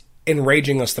what's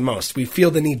enraging us the most. We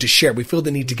feel the need to share. We feel the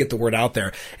need to get the word out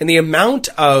there. And the amount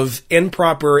of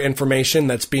improper information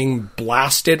that's being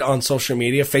blasted on social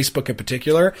media, Facebook in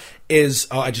particular, is...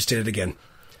 Oh, I just did it again.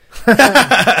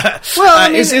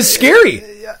 Well, it's scary.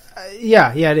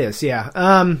 Yeah, it is.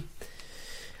 Yeah.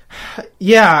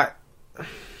 Yeah.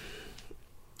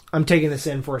 I'm taking this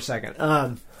in for a second.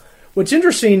 What's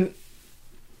interesting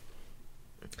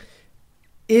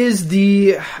is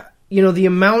the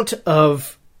amount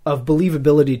of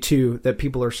believability too that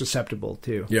people are susceptible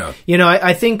to. Yeah.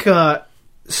 I think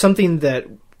something that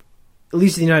at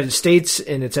least the United States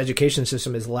in its education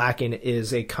system is lacking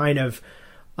is a kind of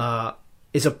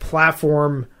is a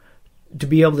platform to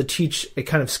be able to teach a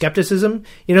kind of skepticism.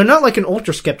 Not like an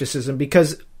ultra skepticism,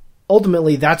 because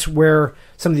ultimately that's where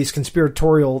some of these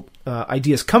conspiratorial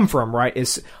ideas come from, right?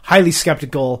 Is highly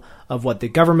skeptical of what the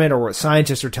government or what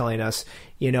scientists are telling us,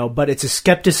 but it's a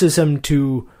skepticism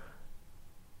to,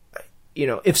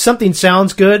 if something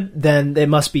sounds good, then it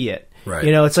must be it. Right.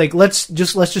 It's like, let's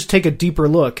just take a deeper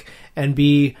look and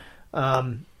be,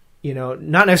 not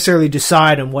necessarily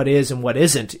decide on what is and what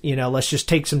isn't. Let's just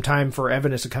take some time for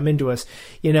evidence to come into us,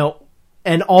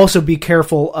 and also be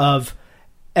careful of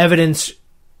evidence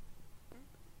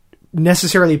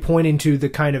necessarily pointing to the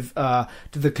kind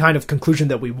of conclusion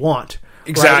that we want.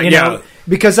 Exactly. Right? You know,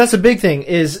 because that's a big thing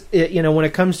is, you know, when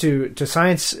it comes to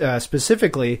science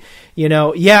specifically, you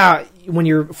know, when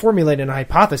you're formulating a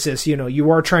hypothesis, you know,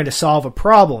 you are trying to solve a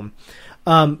problem.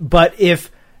 But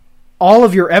if all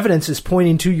of your evidence is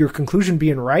pointing to your conclusion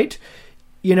being right,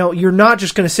 you know, you're not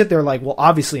just going to sit there like, well,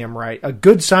 obviously I'm right. A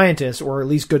good scientist, or at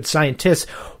least good scientists,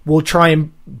 will try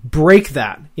and break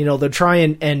that. You know, they'll try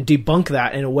and debunk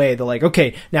that in a way. They're like,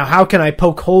 okay, now how can I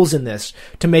poke holes in this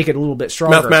to make it a little bit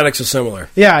stronger? Mathematics is similar.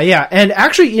 Yeah. And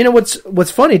actually, you know,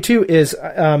 what's funny too is,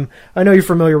 I know you're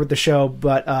familiar with the show,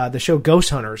 but the show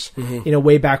Ghost Hunters, you know,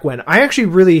 way back when. I actually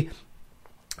really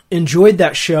enjoyed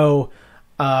that show.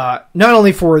 Not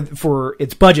only for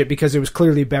its budget, because it was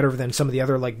clearly better than some of the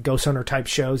other like Ghost Hunter type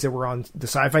shows that were on the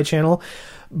Sci-Fi Channel,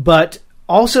 but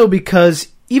also because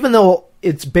even though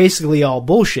it's basically all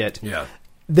bullshit,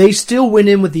 they still went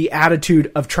in with the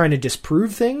attitude of trying to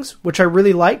disprove things, which I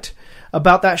really liked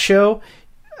about that show.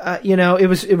 You know, it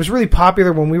was really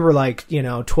popular when we were like, you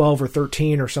know, 12 or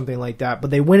 13 or something like that.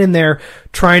 But they went in there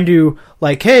trying to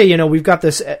like, hey, you know, we've got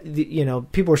this, you know,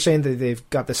 people are saying that they've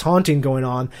got this haunting going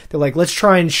on. They're like, let's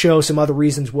try and show some other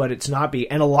reasons what it's not be.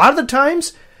 And a lot of the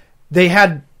times they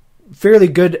had fairly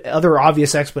good other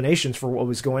obvious explanations for what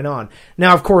was going on.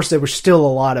 Now, of course, there was still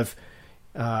a lot of,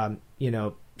 you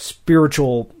know,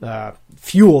 spiritual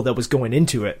fuel that was going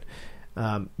into it.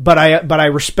 But I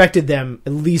respected them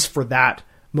at least for that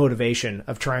motivation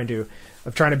of trying to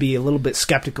be a little bit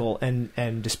skeptical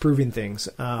and disproving things.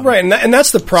 Right, and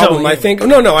that's the problem. So, I think.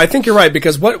 No, I think you're right,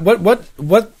 because what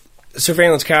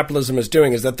surveillance capitalism is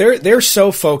doing is that they're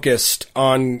so focused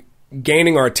on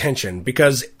gaining our attention,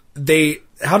 because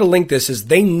how to link this is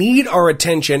they need our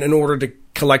attention in order to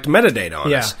collect metadata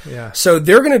on us. Yeah. So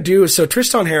they're going to do. So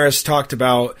Tristan Harris talked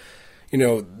about, you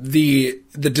know, the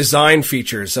design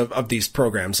features of these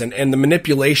programs and the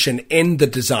manipulation in the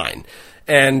design.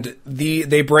 And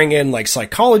they bring in like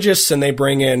psychologists, and they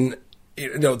bring in,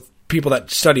 you know, people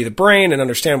that study the brain and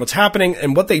understand what's happening.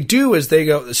 And what they do is they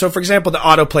go, so for example, the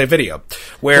autoplay video,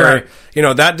 where, you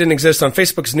know, that didn't exist on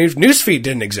Facebook's newsfeed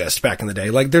didn't exist back in the day.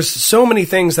 Like there's so many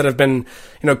things that have been,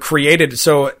 you know, created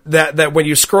so that when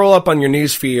you scroll up on your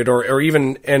newsfeed or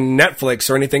even in Netflix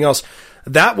or anything else,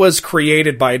 that was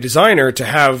created by a designer to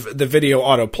have the video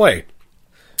autoplay.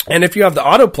 And if you have the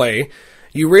autoplay,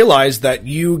 you realize that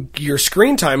your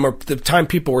screen time, or the time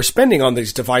people were spending on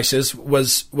these devices,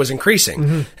 was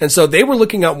increasing. And so they were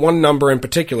looking at one number in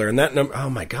particular, and that number, oh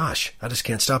my gosh, I just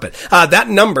can't stop it. That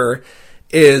number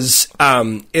is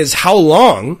how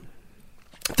long,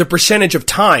 the percentage of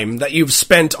time that you've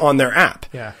spent on their app.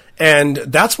 Yeah. And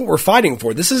that's what we're fighting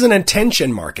for. This is an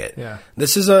attention market. Yeah.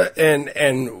 This is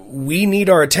and we need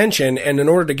our attention. And in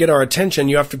order to get our attention,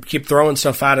 you have to keep throwing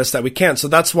stuff at us that we can't. So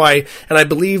that's why, and I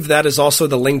believe that is also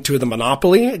the link to the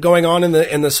monopoly going on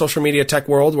in the social media tech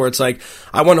world, where it's like,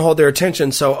 I want to hold their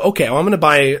attention. So, okay, well, I'm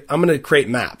going to create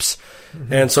maps.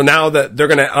 And so now that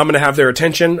I'm going to have their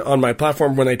attention on my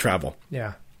platform when they travel.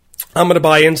 Yeah. I'm going to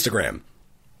buy Instagram.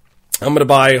 I'm going to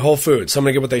buy Whole Foods. I'm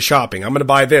going to get what they're shopping. I'm going to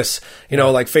buy this. You know,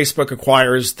 like Facebook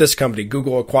acquires this company.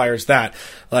 Google acquires that.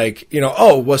 Like, you know,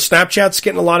 oh, well, Snapchat's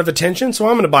getting a lot of attention, so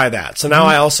I'm going to buy that. So now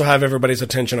I also have everybody's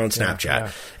attention on Snapchat.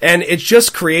 Yeah. And it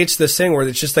just creates this thing where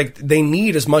it's just like they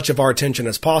need as much of our attention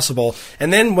as possible.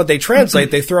 And then what they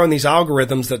translate, they throw in these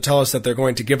algorithms that tell us that they're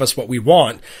going to give us what we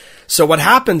want. So what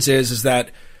happens is that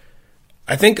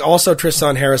I think also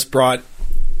Tristan Harris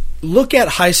look at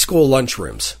high school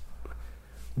lunchrooms.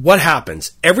 What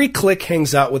happens? Every click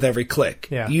hangs out with every click.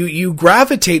 Yeah. You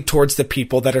gravitate towards the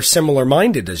people that are similar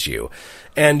minded as you,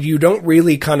 and you don't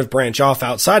really kind of branch off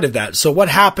outside of that. So what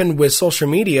happened with social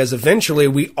media is eventually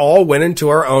we all went into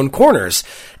our own corners.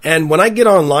 And when I get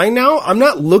online now, I'm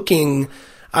not looking.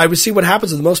 I would see what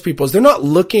happens with most people is they're not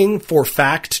looking for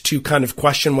fact to kind of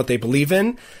question what they believe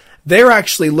in. They're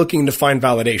actually looking to find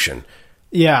validation.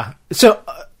 Yeah.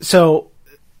 So.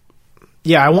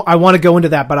 Yeah, I want to go into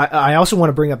that, but I also want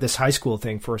to bring up this high school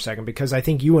thing for a second, because I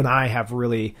think you and I have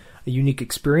really a unique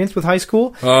experience with high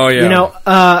school. Oh, yeah. You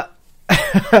know,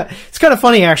 it's kind of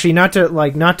funny, actually, not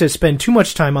to spend too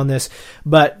much time on this,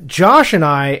 but Josh and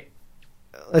I,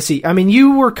 let's see, I mean,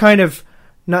 you were kind of,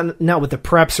 not with the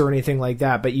preps or anything like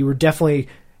that, but you were definitely,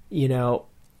 you know...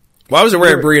 Well, I was a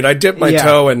rare breed. I dipped my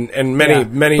toe in many,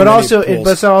 but also, pools.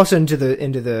 But also into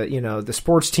the you know, the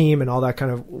sports team and all that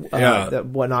kind of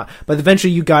whatnot. But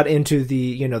eventually, you got into the,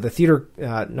 you know, the theater,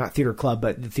 not theater club,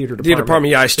 but the theater department. Theater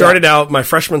department. Yeah, I started out my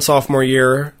freshman sophomore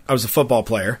year. I was a football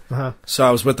player, so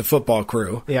I was with the football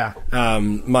crew. Yeah.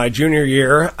 My junior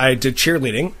year, I did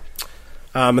cheerleading.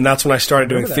 And that's when I started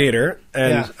doing that. theater.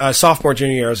 And sophomore,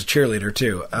 junior year, I was a cheerleader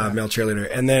too, male cheerleader.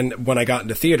 And then when I got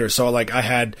into theater, so like I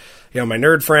had, my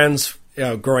nerd friends,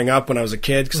 growing up when I was a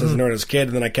kid, because I was a nerd as a kid,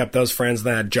 and then I kept those friends.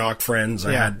 Then I had jock friends.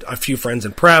 I had a few friends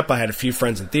in prep. I had a few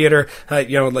friends in theater. Like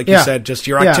you said, just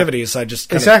your activities. I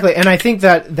just exactly. And I think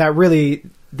that really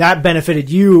that benefited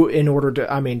you in order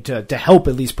to help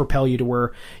at least propel you to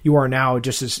where you are now,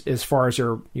 just as far as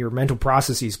your mental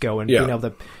processes go, and being able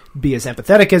to be as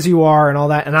empathetic as you are and all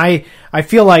that. And I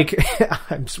feel like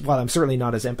I'm certainly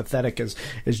not as empathetic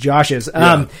as Josh is.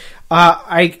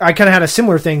 I kind of had a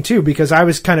similar thing too, because I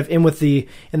was kind of in the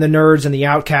nerds and the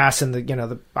outcasts and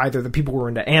either the people who were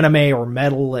into anime or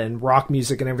metal and rock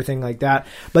music and everything like that.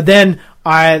 But then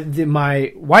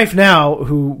my wife now,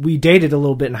 who we dated a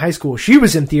little bit in high school, she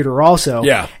was in theater also.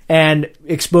 Yeah. And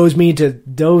exposed me to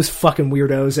those fucking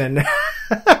weirdos. And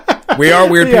we are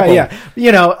weird people.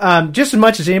 Yeah. Just as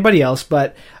much as anybody else,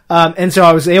 but, and so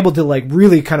I was able to like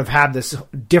really kind of have this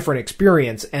different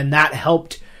experience, and that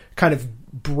helped kind of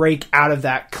break out of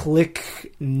that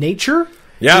clique nature.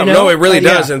 Yeah, no, it really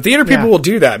does. And theater people will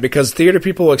do that, because theater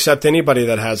people will accept anybody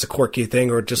that has a quirky thing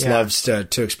or just loves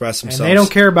to express themselves. And they don't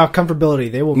care about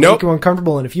comfortability. They will make you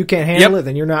uncomfortable, and if you can't handle it,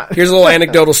 then you're not. Here's a little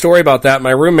anecdotal story about that.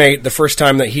 My roommate, the first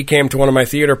time that he came to one of my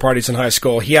theater parties in high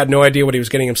school, he had no idea what he was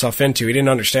getting himself into. He didn't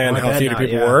understand how theater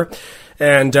people were.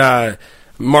 And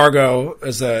Margot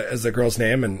is the girl's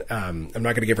name, and I'm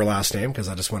not going to give her last name because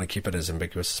I just want to keep it as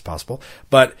ambiguous as possible.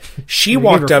 But she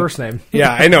walked up. First name.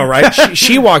 Yeah, I know, right?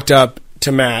 she walked up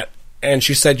to Matt, and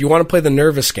she said, "You want to play the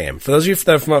nervous game?" For those of you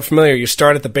that are not familiar, you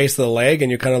start at the base of the leg,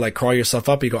 and you kind of like crawl yourself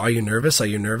up. You go, "Are you nervous? Are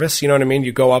you nervous?" You know what I mean?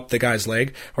 You go up the guy's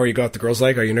leg, or you go up the girl's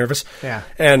leg. "Are you nervous?" Yeah.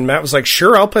 And Matt was like,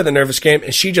 "Sure, I'll play the nervous game."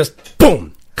 And she just,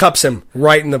 boom, cups him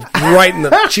right in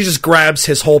the. She just grabs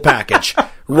his whole package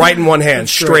right in one hand,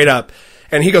 straight up.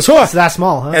 And he goes, "Oh, it's that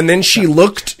small, huh?" And then she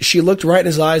looked right in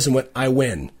his eyes and went, "I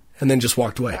win," and then just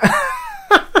walked away.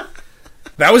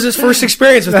 That was his first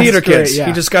experience with theater kids. Yeah.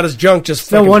 He just got his junk just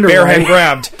fucking bare hand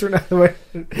grabbed.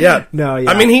 Yeah. No,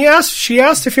 yeah. I mean, she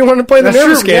asked if he wanted to play the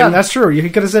nervous game. Yeah, that's true. He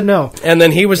could have said no. And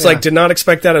then he was like, did not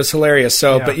expect that. It was hilarious.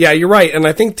 So, but yeah, you're right. And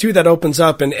I think too, that opens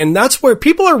up, and that's where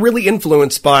people are really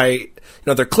influenced by,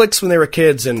 their cliques when they were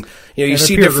kids, and you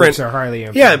see peer different. Groups are highly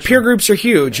influential. Yeah, peer groups are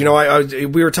huge.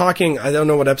 We were talking. I don't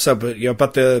know what episode,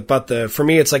 but the for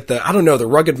me, it's like the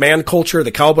rugged man culture, the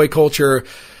cowboy culture,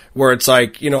 where it's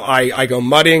like I go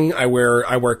mudding, I wear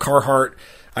Carhartt,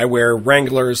 I wear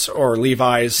Wranglers or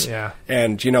Levi's,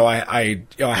 and I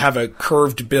have a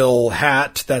curved bill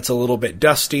hat that's a little bit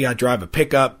dusty. I drive a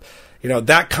pickup.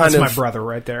 That kind That's my brother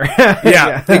right there.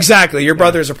 Yeah, exactly. Your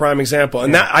brother is a prime example.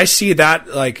 And that I see that,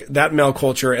 like, that male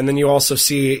culture, and then you also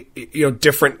see,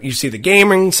 different, you see the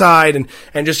gaming side,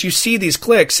 and just you see these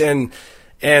cliques, and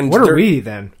what are we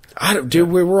then?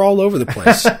 We're all over the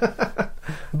place.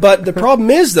 But the problem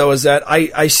is that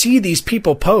I see these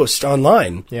people post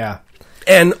online. Yeah.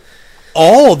 And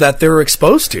all that they're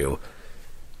exposed to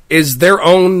is their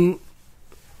own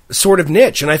sort of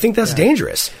niche, and I think that's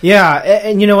dangerous. Yeah,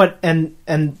 and you know what, and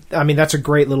I mean that's a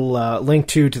great little link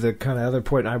to the kind of other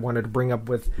point I wanted to bring up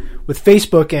with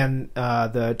Facebook and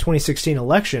the 2016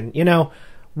 election.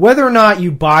 Whether or not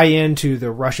you buy into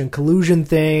the Russian collusion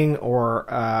thing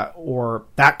or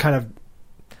that kind of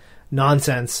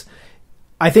nonsense,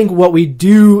 I think what we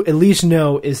do at least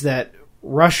know is that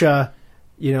Russia,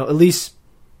 at least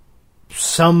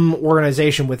some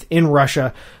organization within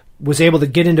Russia was able to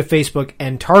get into Facebook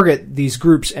and target these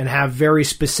groups and have very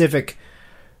specific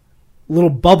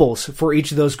little bubbles for each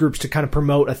of those groups to kind of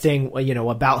promote a thing,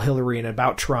 about Hillary and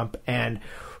about Trump, and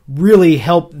really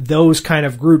help those kind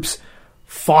of groups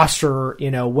foster,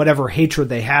 whatever hatred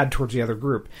they had towards the other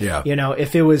group. Yeah.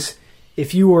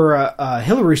 If you were a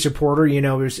Hillary supporter,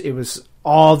 it was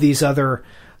all these other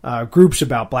groups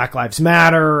about Black Lives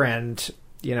Matter, and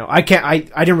I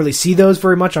didn't really see those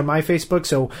very much on my Facebook.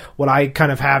 So what I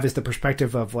kind of have is the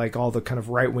perspective of like all the kind of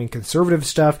right wing conservative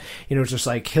stuff, just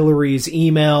like Hillary's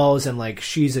emails and like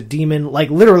she's a demon. Like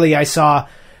literally I saw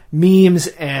memes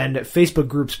and Facebook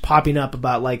groups popping up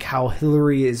about like how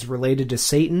Hillary is related to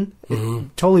Satan. Mm-hmm.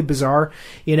 Totally bizarre,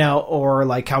 or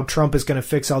like how Trump is going to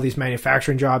fix all these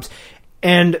manufacturing jobs.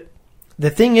 And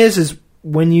the thing is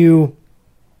when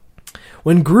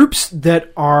groups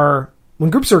are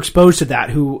exposed to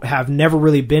that, who have never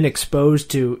really been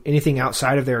exposed to anything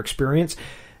outside of their experience,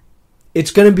 it's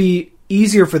going to be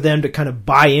easier for them to kind of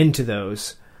buy into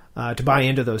those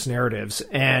narratives.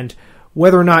 And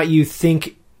whether or not you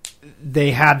think they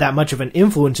had that much of an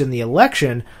influence in the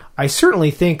election, I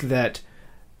certainly think that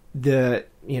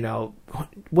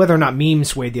whether or not memes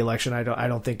swayed the election, I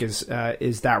don't think is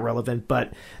that relevant.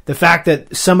 But the fact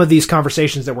that some of these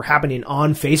conversations that were happening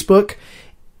on Facebook,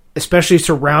 especially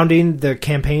surrounding the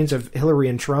campaigns of Hillary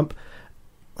and Trump,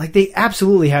 like they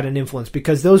absolutely had an influence,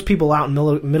 because those people out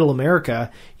in middle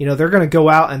America, they're going to go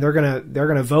out and they're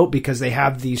going to vote because they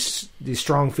have these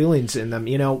strong feelings in them.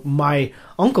 My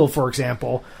uncle, for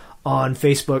example, on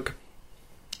Facebook,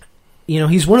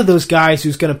 he's one of those guys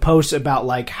who's going to post about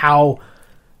like how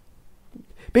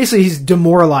basically he's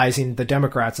demoralizing the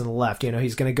Democrats and the left.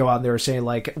 He's going to go out there saying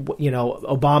like,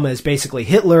 Obama is basically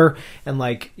Hitler, and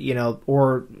like,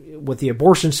 or with the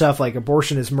abortion stuff, like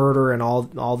abortion is murder and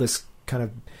all this kind of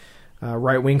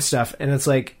right-wing stuff. And it's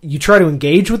like, you try to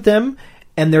engage with them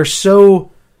and they're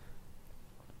so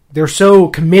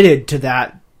committed to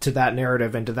that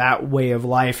narrative and to that way of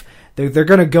life. They're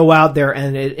going to go out there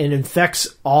and it infects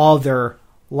all their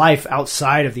life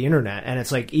outside of the internet. And it's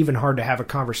like even hard to have a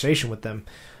conversation with them.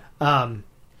 Stuff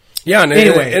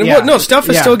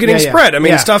is still getting spread. I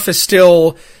mean, stuff is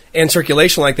still in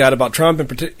circulation like that about Trump. And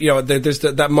there's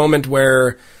that moment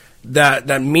where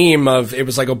that meme of, it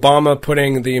was like Obama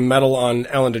putting the medal on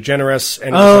Ellen DeGeneres,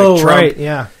 and it was like Trump. Right,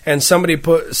 yeah. And somebody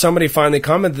finally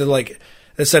commented like,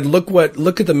 they said, look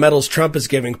at the medals Trump is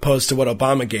giving opposed to what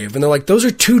Obama gave. And they're like, those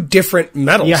are two different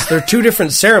medals. Yeah. They're two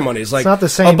different ceremonies. Like, it's not the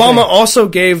same Obama thing. Also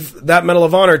gave that Medal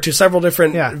of Honor to several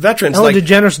different veterans. Ellen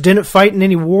DeGeneres didn't fight in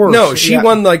any wars. No, she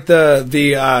won like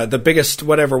the biggest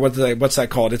whatever. What's that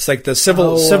called? It's like the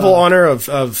civil honor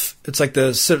of it's like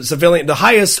the civilian, the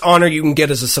highest honor you can get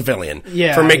as a civilian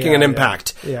for making an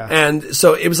impact. Yeah. And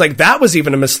so it was like, that was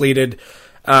even a misleaded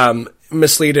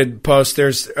post.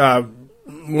 There's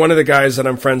one of the guys that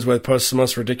I'm friends with posts the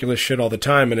most ridiculous shit all the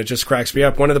time, and it just cracks me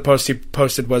up. One of the posts he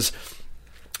posted was,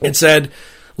 it said,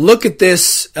 look at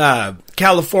this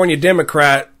California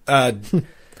Democrat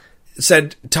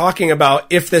said, talking about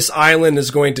if this island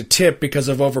is going to tip because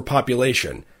of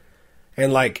overpopulation.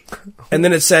 And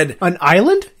then it said... An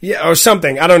island? Yeah, or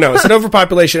something. I don't know. It said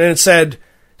overpopulation, and it said,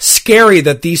 scary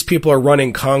that these people are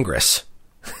running Congress.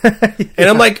 And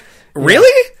I'm like,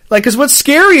 really? Like, because what's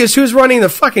scary is who's running the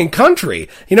fucking country.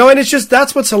 And it's just,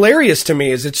 that's what's hilarious to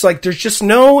me, is it's like, there's just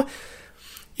no,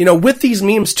 with these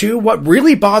memes too, what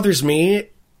really bothers me,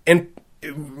 and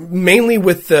mainly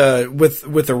with the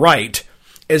right,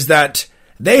 is that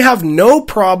they have no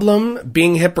problem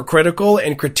being hypocritical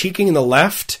and critiquing the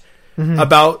left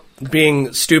about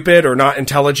being stupid or not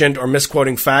intelligent or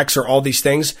misquoting facts or all these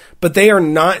things, but they are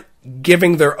not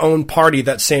giving their own party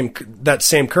that same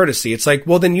courtesy. It's like,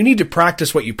 well, then you need to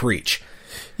practice what you preach.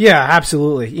 Yeah,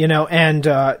 absolutely. And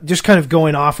just kind of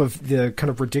going off of the kind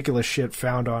of ridiculous shit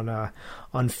found on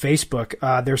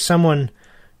Facebook. There's someone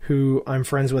who I'm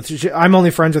friends with. I'm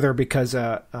only friends with her because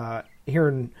here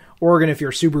in Oregon, if you're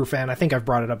a Subaru fan, I think I've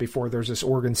brought it up before, there's this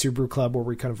Oregon Subaru Club where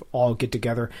we kind of all get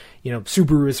together.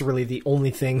 Subaru is really the only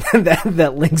thing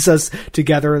that links us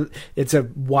together. It's a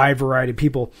wide variety of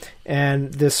people.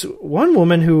 And this one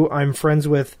woman who I'm friends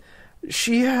with,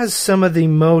 she has some of the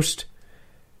most,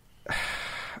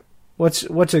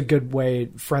 what's a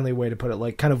good friendly way to put it,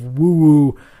 like kind of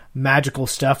woo-woo magical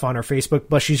stuff on her Facebook,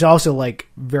 but she's also like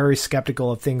very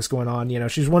skeptical of things going on.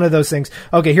 She's one of those things.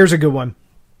 Okay, here's a good one.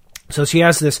 So she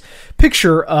has this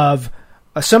picture of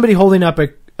somebody holding up a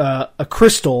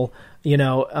crystal, I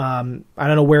don't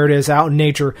know where it is, out in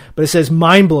nature, but it says,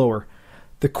 mind blower.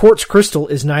 The quartz crystal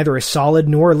is neither a solid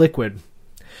nor a liquid.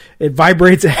 It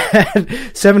vibrates at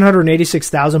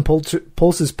 786,000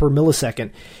 pulses per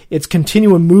millisecond. Its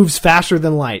continuum moves faster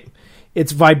than light.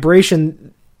 Its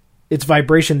vibration,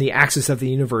 the axis of the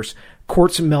universe.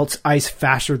 Quartz melts ice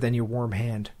faster than your warm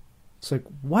hand. It's like,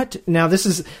 what? Now, this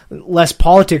is less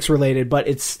politics related, but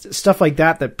it's stuff like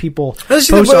that people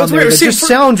post on there that just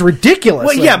sounds ridiculous.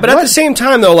 Well, yeah, but at the same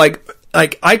time, though, like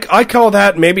I call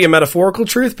that maybe a metaphorical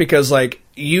truth, because like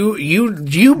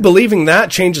you believing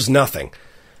that changes nothing.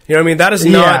 You know what I mean? That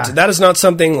is not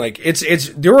something like it's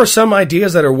there are some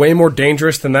ideas that are way more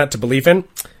dangerous than that to believe in.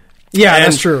 Yeah,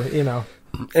 that's true.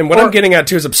 And what I'm getting at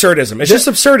too is absurdism. It's just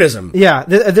absurdism. Yeah,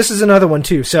 this is another one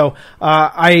too. So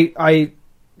I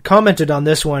commented on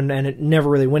this one, and it never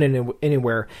really went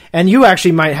anywhere. And you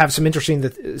actually might have something interesting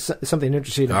to say.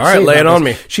 All right, lay it on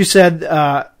me. She said,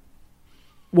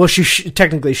 well,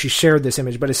 technically she shared this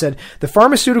image, but it said the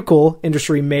pharmaceutical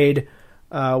industry made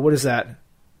what is that?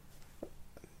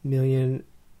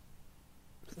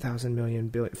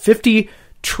 $50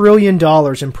 trillion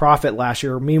in profit last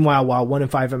year. Meanwhile, while 1 in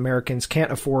 5 Americans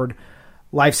can't afford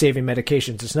life-saving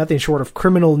medications, it's nothing short of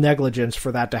criminal negligence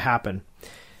for that to happen.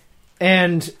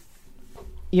 And,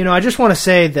 I just want to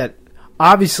say that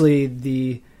obviously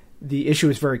the the issue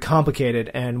is very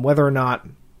complicated, and whether or not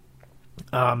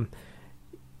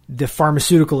the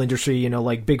pharmaceutical industry,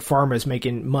 like big pharma, is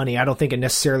making money, I don't think it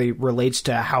necessarily relates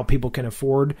to how people can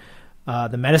afford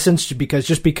the medicines.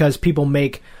 Just because people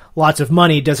make lots of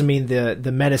money doesn't mean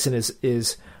the medicine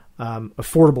is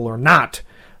affordable or not.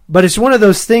 But it's one of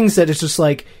those things that it's just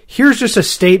like, here's just a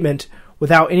statement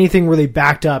without anything really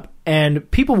backed up. And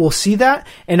people will see that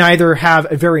and either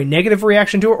have a very negative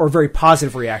reaction to it or a very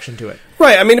positive reaction to it.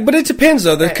 Right. I mean, but it depends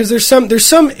though, because it's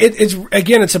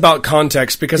about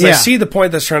context, because I see the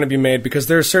point that's trying to be made, because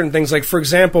there are certain things, like, for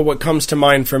example, what comes to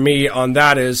mind for me on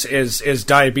that is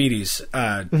diabetes,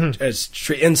 as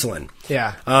insulin.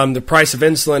 Yeah. The price of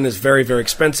insulin is very, very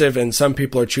expensive, and some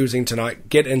people are choosing to not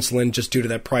get insulin just due to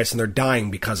that price, and they're dying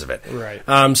because of it.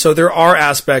 Right. So there are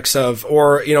aspects of,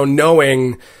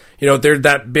 knowing, there's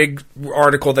that big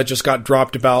article that just got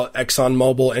dropped about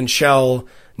ExxonMobil and Shell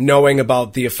knowing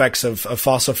about the effects of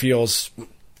fossil fuels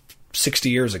 60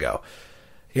 years ago,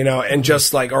 and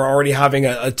just like are already having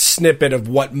a snippet of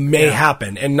what may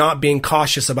happen, and not being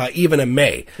cautious about even a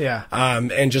may. Yeah.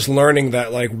 And just learning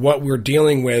that, like, what we're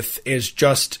dealing with is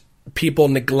just people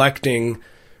neglecting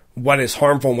what is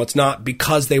harmful and what's not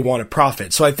because they want to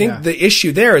profit. So I think the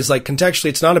issue there is, like, contextually,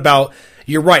 it's not about,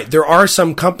 you're right, there are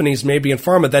some companies maybe in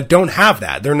pharma that don't have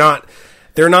that.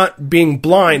 They're not being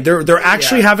blind. They're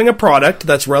actually having a product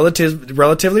that's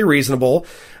relatively reasonable,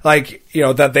 like,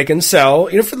 that they can sell.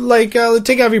 For, like,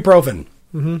 take ibuprofen.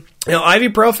 Mm-hmm.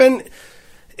 Ibuprofen,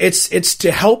 it's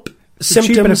to help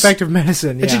symptoms. Cheap and effective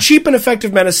medicine. Yeah. It's a cheap and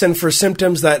effective medicine for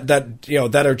symptoms that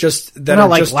are just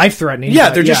life threatening.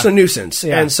 Yeah, they're just a nuisance.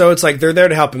 Yeah. And so it's like they're there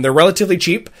to help them. They're relatively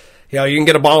cheap. You can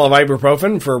get a bottle of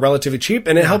ibuprofen for relatively cheap,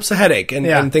 and it helps a headache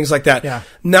and things like that. Yeah.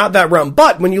 Not that realm.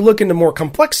 But when you look into more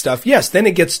complex stuff, yes, then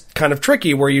it gets kind of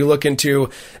tricky, where you look into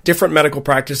different medical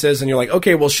practices and you're like,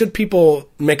 okay, well, should people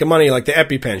make a money like the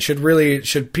EpiPen?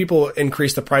 Should people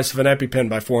increase the price of an EpiPen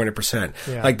by 400%?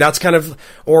 Yeah. Like, that's kind of,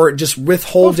 or just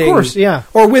withholding. Well, of course, yeah.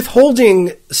 Or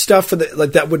withholding stuff for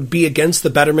that would be against the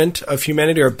betterment of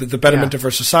humanity or the betterment of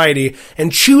our society,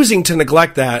 and choosing to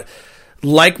neglect that.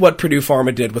 Like what Purdue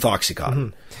Pharma did with OxyContin.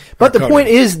 Mm-hmm. But the point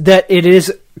is that it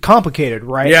is complicated,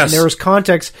 right? Yes. And there is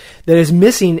context that is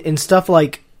missing in stuff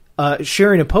like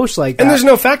sharing a post like that. And there's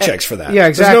no fact checks for that. Yeah,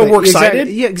 exactly. There's no works cited.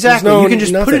 Yeah, exactly. You can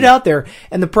just put it out there.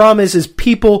 And the problem is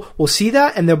people will see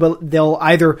that, and they'll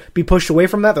either be pushed away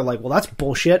from that. They're like, well, that's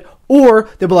bullshit. Or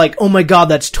they'll be like, oh my God,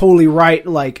 that's totally right.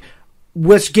 Like,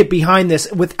 let's get behind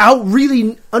this, without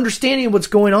really understanding what's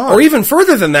going on. Or even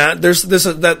further than that, there's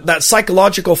that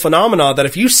psychological phenomena that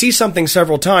if you see something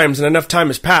several times and enough time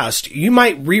has passed, you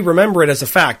might remember it as a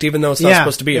fact, even though it's not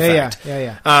supposed to be a fact.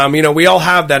 Yeah. We all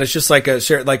have that. It's just like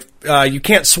you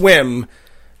can't swim.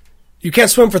 You can't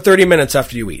swim for 30 minutes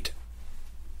after you eat.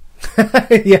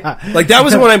 Yeah. Like, that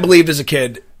was what I believed as a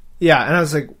kid. Yeah, and I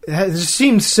was like,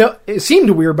 it seemed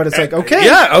weird, but it's like, okay.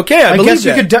 Yeah, okay, I guess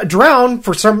you could drown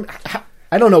for some,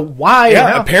 I don't know why.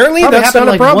 Yeah, apparently probably that's happened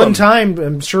not a problem. One time,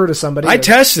 I'm sure, to somebody. I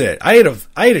tested it. I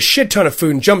ate a shit ton of food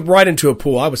and jumped right into a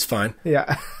pool. I was fine.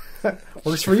 Yeah.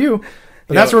 Works for you.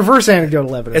 But that's reverse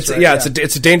anecdotal evidence.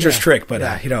 It's a dangerous trick, but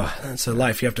it's a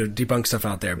life. You have to debunk stuff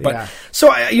out there. But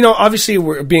so obviously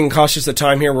we're being cautious of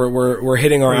time here. We're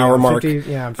hitting our hour mark. 50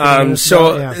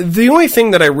 the only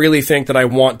thing that I really think that I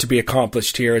want to be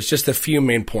accomplished here is just a few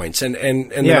main points.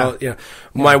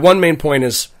 My one main point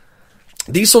is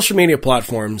these social media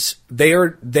platforms.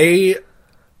 Their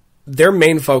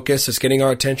main focus is getting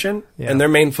our attention, and their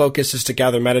main focus is to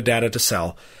gather metadata to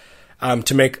sell,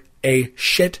 to make a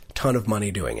shit ton of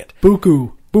money doing it.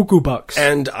 Buku bucks.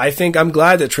 And I think I'm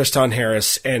glad that Tristan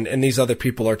Harris and these other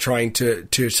people are trying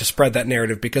to spread that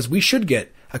narrative, because we should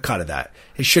get a cut of that.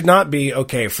 It should not be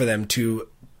okay for them to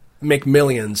make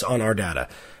millions on our data,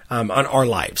 on our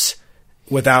lives,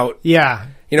 without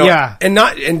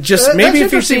and just maybe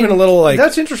if it's even a little like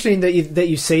that's interesting that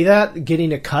you say that,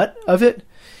 getting a cut of it,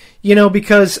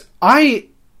 because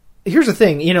here's the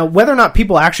thing, whether or not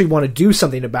people actually want to do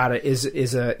something about it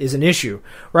is an issue,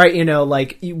 right?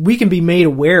 Like, we can be made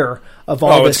aware of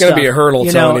all this stuff. It's going to be a hurdle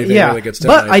till anything really gets done.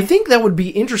 But I think that would be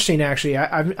interesting, actually.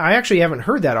 I actually haven't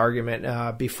heard that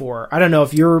argument before. I don't know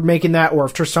if you're making that or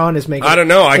if Tristan is making it. I don't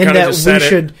know. I kind of just said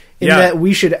it. That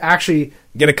we should actually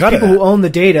get a cut of people who own the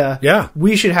data. Yeah.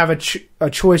 We should have a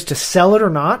choice to sell it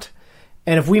or not.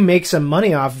 And if we make some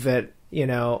money off of it,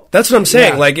 that's what I'm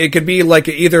saying. Yeah. Like, it could be like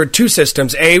either two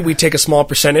systems. A, we take a small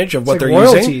percentage of what they're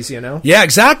royalties, using. Yeah,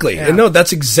 exactly. Yeah. And no,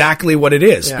 that's exactly what it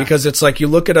is. Yeah. Because it's like, you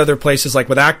look at other places, like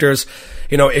with actors,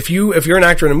 if you're an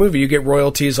actor in a movie, you get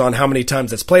royalties on how many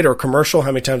times that's played, or a commercial,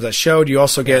 how many times that's showed. You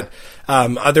also get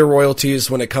other royalties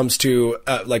when it comes to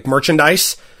like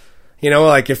merchandise. You know,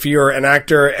 like if you're an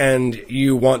actor and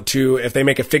you want to, if they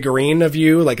make a figurine of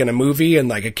you, like in a movie, and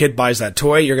like a kid buys that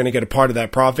toy, you're going to get a part of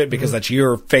that profit because that's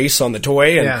your face on the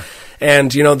toy. And,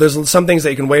 and, you know, there's some things that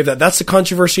you can waive that. That's the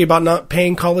controversy about not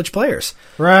paying college players.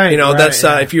 Right. You know, that's,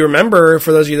 if you remember,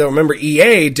 for those of you that remember,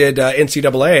 EA did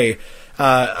NCAA,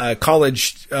 a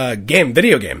college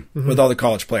video game with all the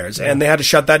college players. And they had to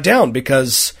shut that down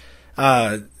because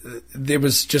there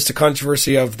was just a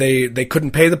controversy of they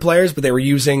couldn't pay the players, but they were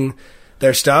using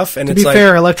their stuff. And to it's be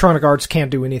fair, Electronic Arts can't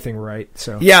do anything right.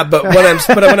 So yeah, but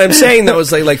what I'm saying though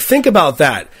is like think about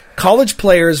that. College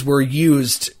players were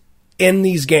used in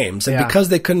these games, and because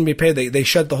they couldn't be paid, they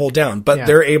shut the whole down. But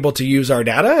they're able to use our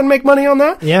data and make money on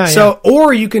that.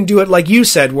 Or you can do it like you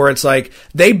said, where it's like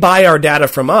they buy our data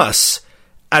from us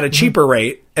at a cheaper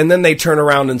rate, and then they turn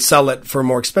around and sell it for a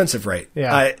more expensive rate.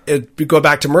 We go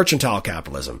back to mercantile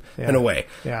capitalism in a way.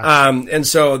 And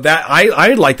so that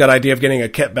I like that idea of getting a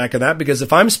kickback of that, because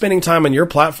if I'm spending time on your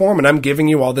platform and I'm giving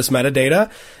you all this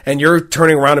metadata and you're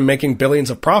turning around and making billions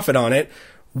of profit on it,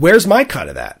 where's my cut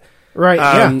of that?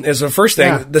 Right. Is the first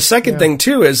thing. The second thing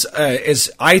too is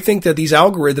I think that these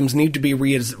algorithms need to be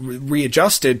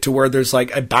readjusted to where there's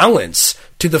like a balance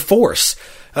to the force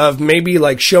of maybe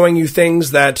like showing you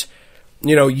things that,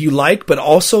 you know, you like, but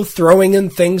also throwing in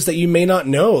things that you may not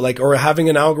know, like, or having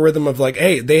an algorithm of like,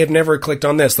 hey, they have never clicked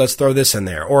on this, let's throw this in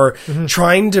there, or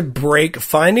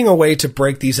finding a way to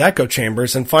break these echo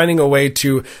chambers and finding a way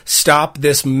to stop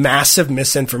this massive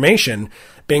misinformation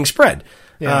being spread.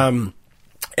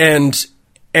 And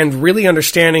really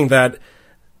understanding that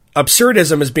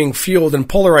absurdism is being fueled and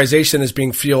polarization is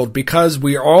being fueled because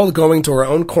we are all going to our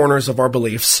own corners of our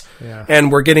beliefs, and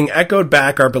we're getting echoed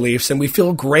back our beliefs, and we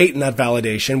feel great in that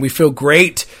validation. We feel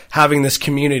great having this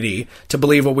community to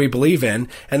believe what we believe in,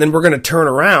 and then we're going to turn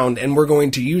around and we're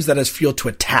going to use that as fuel to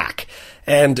attack.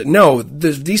 And no,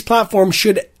 these platforms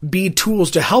should be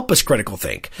tools to help us critical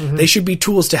think. They should be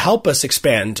tools to help us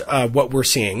expand what we're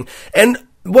seeing. And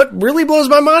what really blows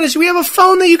my mind is we have a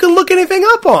phone that you can look anything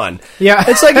up on. Yeah.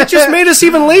 It's like, it just made us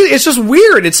even lazy. It's just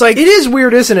weird. It's like, it is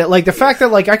weird, isn't it? Like the fact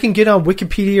that like I can get on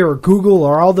Wikipedia or Google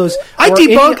or all those. I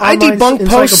debunk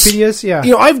posts. Yeah.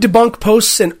 You know, I've debunked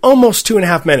posts in almost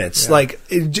 2.5 minutes. Yeah. Like,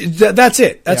 that's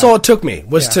it. That's all it took me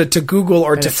was to Google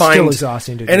or and to it's find. Still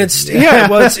exhausting to do. And it's,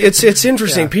 it's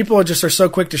interesting. People are so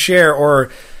quick to share,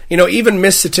 or, you know, even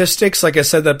missed statistics, like I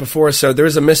said that before. So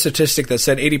there's a missed statistic that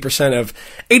said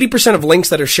 80% of links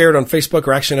that are shared on Facebook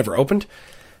are actually never opened.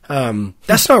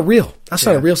 That's not real. That's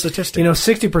not a real statistic. You know,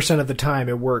 60% of the time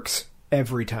it works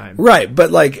every time. Right.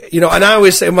 But like, you know, and I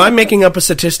always say, when I'm making up a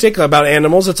statistic about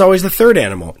animals, it's always the third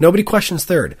animal. Nobody questions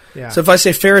third. Yeah. So if I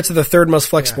say ferrets are the third most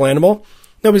flexible animal,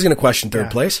 nobody's going to question third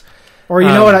place. Or you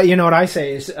know what I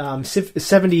say is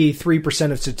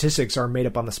 73% of statistics are made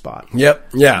up on the spot. Yep.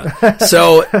 Yeah.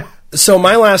 So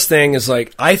my last thing is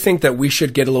like, I think that we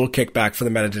should get a little kickback for the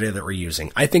metadata that we're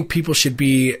using. I think people should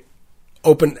be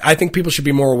open. I think people should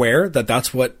be more aware that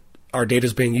that's what our data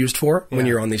is being used for when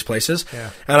you're on these places.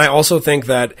 Yeah. And I also think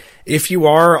that if you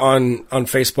are on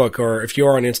Facebook, or if you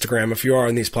are on Instagram, if you are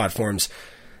on these platforms,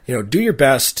 you know, do your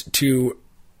best to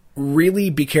really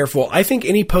be careful. I think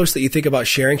any post that you think about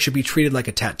sharing should be treated like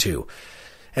a tattoo.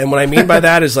 And what I mean by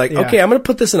that is like, okay, I'm going to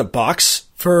put this in a box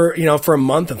for a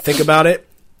month and think about it.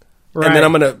 Right. And then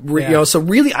I'm going to, so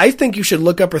really, I think you should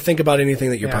look up or think about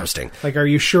anything that you're posting. Like, are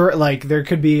you sure, like, there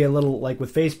could be a little, like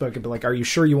with Facebook, it'd be like, are you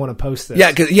sure you want to post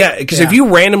this? Because if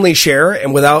you randomly share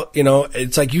and without, you know,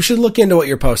 it's like, you should look into what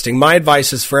you're posting. My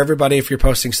advice is for everybody, if you're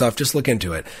posting stuff, just look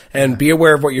into it and be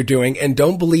aware of what you're doing, and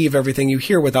don't believe everything you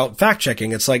hear without fact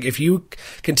checking. It's like, if you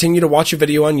continue to watch a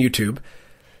video on YouTube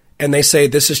and they say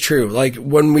this is true, like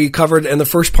when we covered in the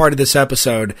first part of this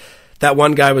episode, that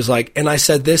one guy was like, and I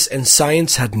said this, and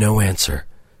science had no answer.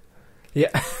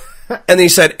 Yeah. And he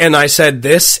said, and I said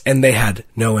this, and they had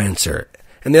no answer.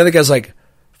 And the other guy's like,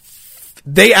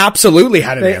 they absolutely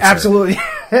had an answer. Absolutely.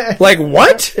 Like,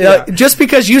 what? Yeah. Just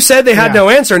because you said they had no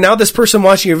answer, now this person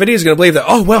watching your video is going to believe that,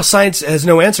 oh, well, science has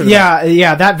no answer to that.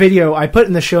 Yeah, that video I put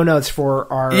in the show notes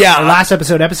for our last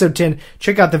episode, episode 10.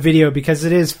 Check out the video because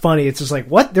it is funny. It's just like,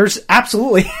 what? There's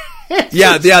absolutely...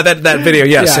 that video.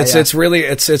 Yes, it's really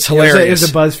it's hilarious. It was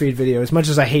a BuzzFeed video. As much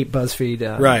as I hate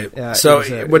BuzzFeed, right? So,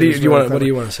 what do you want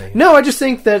to say? No, I just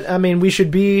think that we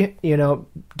should be,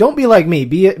 don't be like me.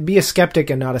 Be a skeptic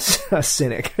and not a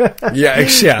cynic.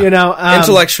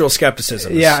 Intellectual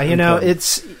skepticism.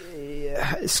 It's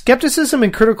skepticism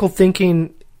and critical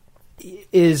thinking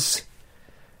is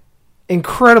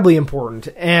incredibly important,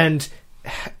 and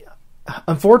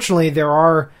unfortunately, there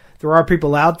are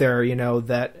people out there,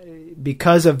 that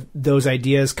because of those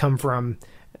ideas come from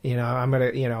I'm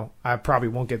going to, I probably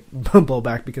won't get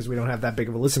blowback because we don't have that big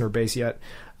of a listener base yet.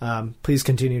 Please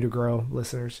continue to grow,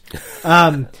 listeners.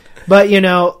 But,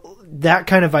 that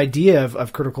kind of idea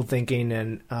of critical thinking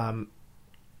and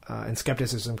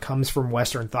skepticism comes from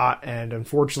Western thought. And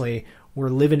unfortunately, we're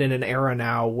living in an era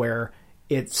now where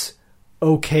it's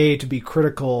okay to be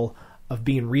critical of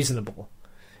being reasonable.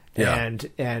 Yeah.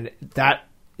 And that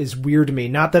is weird to me.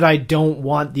 Not that I don't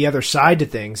want the other side to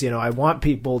things. I want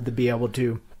people to be able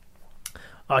to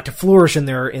flourish in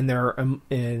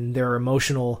their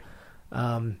emotional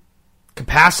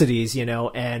capacities,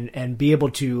 and be able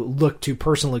to look to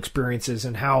personal experiences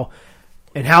and how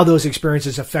those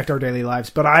experiences affect our daily lives.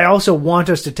 But I also want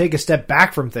us to take a step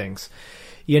back from things.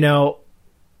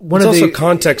 There's also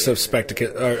context of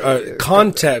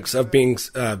context of being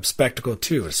spectacle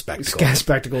too.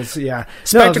 Spectacles, yeah.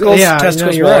 Spectacles,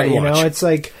 testicles, you're right. It's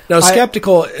like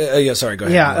skeptical. Sorry, go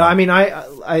ahead. Yeah, I mean, I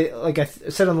like I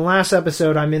said on the last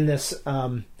episode, I'm in this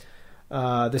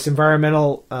this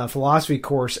environmental philosophy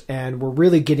course, and we're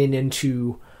really getting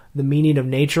into the meaning of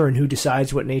nature and who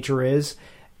decides what nature is.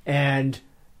 And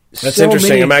that's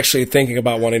interesting. I'm actually thinking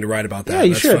about wanting to write about that. Yeah,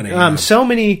 you that's should. Funny,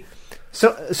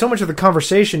 So much of the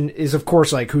conversation is, of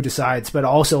course, like who decides, but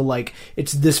also like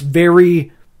it's this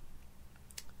very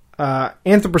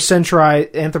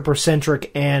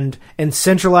anthropocentric and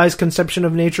centralized conception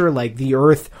of nature, like the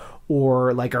earth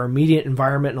or like our immediate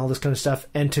environment and all this kind of stuff.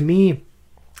 And to me,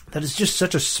 that is just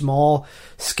such a small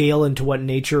scale into what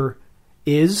nature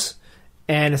is.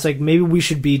 And it's like maybe we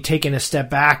should be taking a step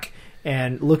back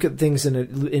and look at things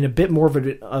in a bit more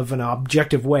of an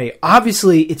objective way.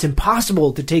 Obviously, it's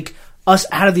impossible to take us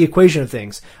out of the equation of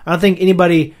things. I don't think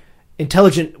anybody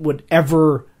intelligent would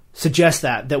ever suggest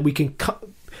that we can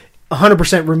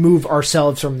 100% remove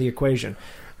ourselves from the equation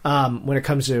when it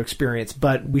comes to experience.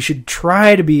 But we should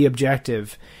try to be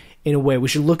objective in a way. We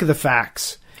should look at the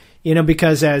facts,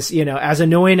 because as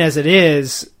annoying as it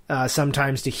is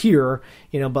sometimes to hear,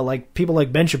 but like people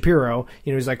like Ben Shapiro,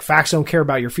 he's like, facts don't care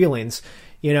about your feelings.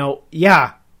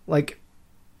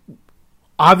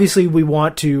 Obviously we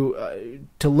want to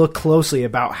look closely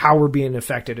about how we're being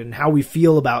affected and how we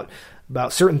feel about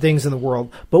certain things in the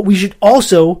world, but we should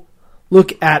also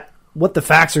look at what the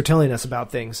facts are telling us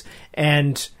about things,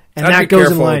 and that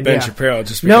goes in line. Ben Shapiro,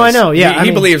 just because no, I know. Yeah,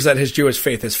 he believes that his Jewish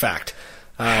faith is fact.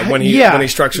 When he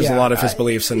structures a lot of his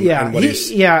beliefs and what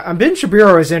he's... Yeah, Ben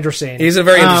Shapiro is interesting. He's a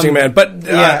very interesting man. But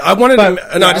I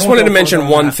just wanted to mention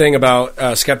one thing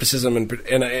about skepticism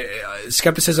and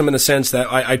skepticism in the sense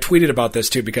that I tweeted about this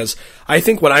too, because I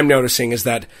think what I'm noticing is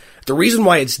that the reason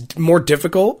why it's more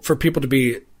difficult for people to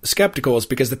be skeptical is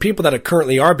because the people that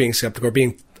currently are being skeptical are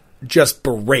being just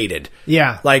berated.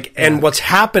 Yeah. And what's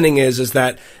happening is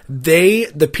that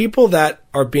the people that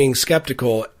are being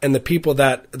skeptical and the people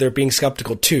that they're being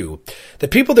skeptical to, the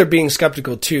people they're being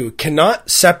skeptical to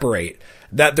cannot separate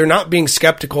that they're not being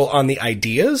skeptical on the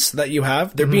ideas that you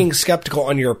have. They're being skeptical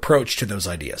on your approach to those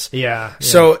ideas. Yeah.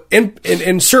 So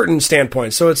in certain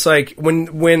standpoints, so it's like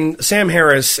when Sam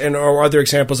Harris or other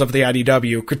examples of the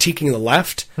IDW critiquing the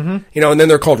left, and then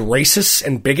they're called racists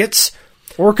and bigots.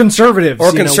 Or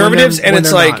conservatives. And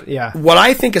it's like, what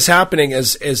I think is happening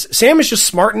is Sam is just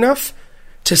smart enough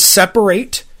to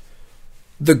separate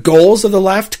the goals of the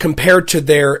left compared to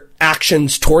their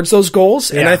actions towards those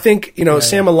goals. And I think,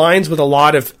 Sam aligns with a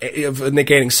lot of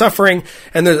negating suffering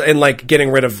and like getting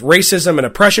rid of racism and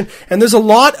oppression. And there's a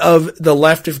lot of the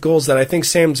leftist goals that I think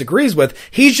Sam agrees with.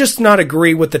 He's just not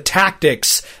agree with the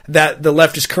tactics that the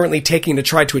left is currently taking to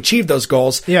try to achieve those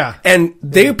goals. Yeah. And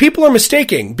people are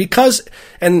mistaking because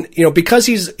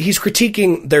he's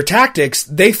critiquing their tactics,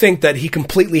 they think that he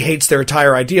completely hates their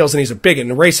entire ideals and he's a bigot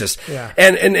and a racist. Yeah.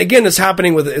 And again, it's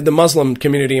happening with the Muslim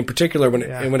community in particular when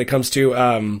it comes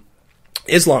to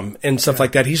Islam and stuff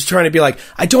like that. He's trying to be like,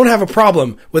 I don't have a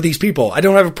problem with these people. I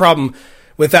don't have a problem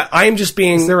with that. I am just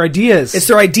being... It's their ideas. It's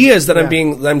their ideas that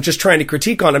I'm just trying to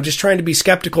critique on. I'm just trying to be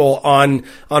skeptical on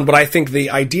what I think the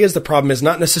ideas the problem is,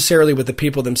 not necessarily with the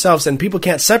people themselves. And people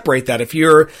can't separate that. If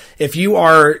you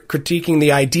are critiquing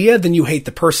the idea, then you hate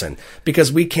the person,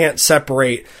 because we can't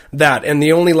separate that. And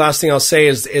the only last thing I'll say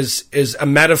is a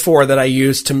metaphor that I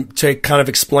use to kind of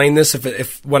explain this,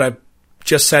 if what I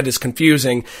just said is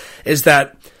confusing, is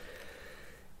that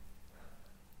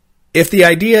if the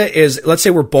idea is, let's say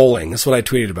we're bowling, that's what I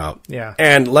tweeted about. Yeah.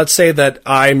 And let's say that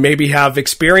I maybe have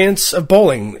experience of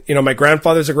bowling. My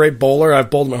grandfather's a great bowler.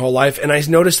 I've bowled my whole life. And I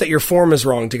noticed that your form is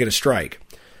wrong to get a strike.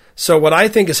 So what I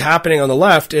think is happening on the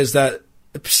left is that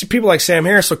people like Sam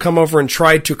Harris will come over and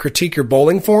try to critique your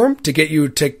bowling form to get you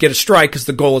to get a strike because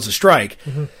the goal is a strike.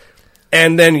 Mm-hmm.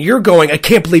 And then you're going, I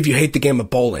can't believe you hate the game of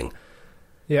bowling.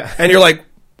 Yeah. And you're like,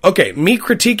 okay, me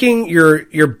critiquing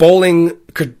your bowling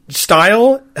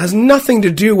style has nothing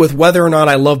to do with whether or not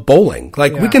I love bowling.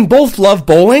 Like, we can both love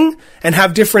bowling and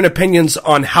have different opinions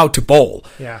on how to bowl.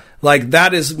 Yeah. Like,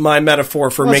 that is my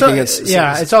metaphor for making it.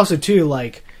 Yeah, it's also, too,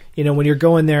 like, you know, when you're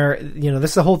going there, you know,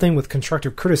 that's the whole thing with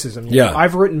constructive criticism. You know,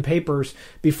 I've written papers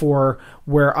before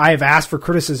where I've asked for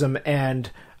criticism and,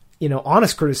 you know,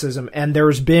 honest criticism, and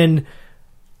there's been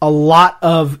a lot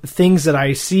of things that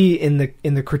I see in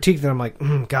the critique that I'm like,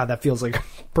 God, that feels like a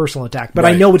personal attack. But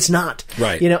I know it's not.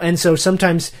 Right. You know, and so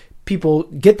sometimes people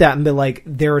get that and they're like,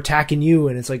 they're attacking you,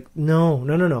 and it's like,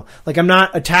 no. Like, I'm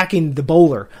not attacking the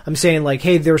bowler. I'm saying, like,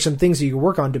 hey, there are some things that you can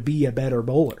work on to be a better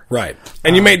bowler. Right.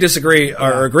 And you may disagree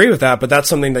or agree with that, but that's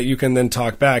something that you can then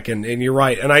talk back, and you're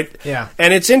right. And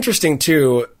and it's interesting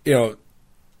too, you know,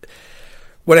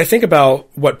 when I think about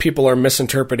what people are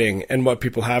misinterpreting and what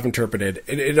people have interpreted,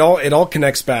 it all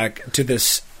connects back to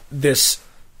this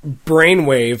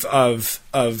brainwave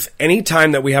of any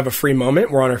time that we have a free moment,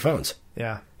 we're on our phones.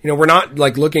 Yeah. You know, we're not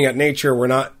like looking at nature. We're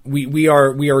not. We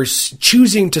are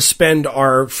choosing to spend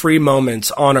our free moments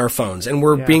on our phones, and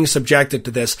we're being subjected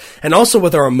to this, and also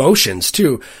with our emotions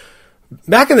too.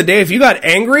 Back in the day, if you got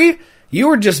angry, you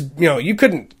were just, you know, you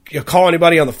couldn't call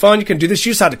anybody on the phone. You couldn't do this.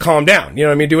 You just had to calm down. You know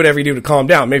what I mean? Do whatever you do to calm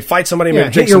down. Maybe fight somebody, maybe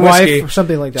drink some whiskey. Wife or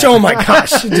something like that. Oh my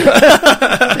gosh.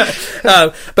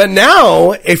 But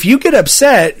now, if you get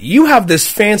upset, you have this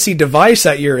fancy device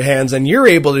at your hands, and you're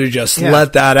able to just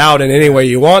let that out in any way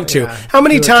you want to. How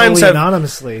many times totally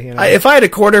anonymously, you know? if I had a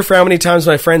quarter for how many times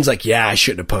my friends like, yeah, I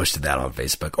shouldn't have posted that on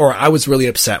Facebook, or I was really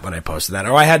upset when I posted that,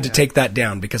 or I had to take that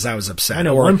down because I was upset. I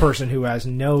know one person who has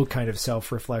no kind of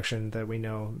self-reflection that we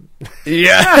know.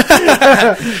 Yeah.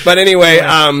 But anyway,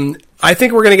 I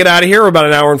think we're going to get out of here. We're about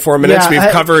an hour and 4 minutes. We've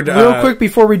covered... real quick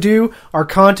before we do, our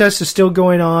contest is still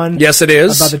going on. Yes, it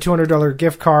is. About the $200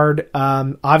 gift card.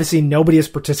 Obviously, nobody has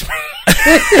participated.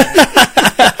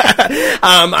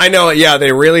 I know,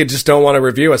 they really just don't want to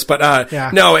review us. But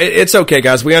no, it's okay,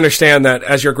 guys. We understand that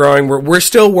as you're growing, we're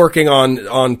still working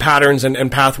on patterns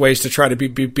and pathways to try to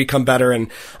become better.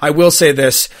 And I will say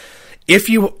this, if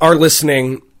you are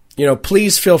listening... You know,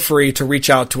 please feel free to reach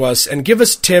out to us and give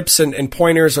us tips and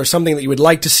pointers, or something that you would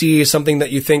like to see, something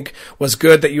that you think was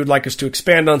good that you would like us to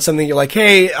expand on, something you're like,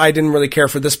 hey, I didn't really care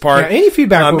for this part. Yeah, any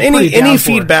feedback, any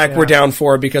feedback we're down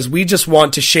for, because we just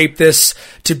want to shape this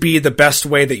to be the best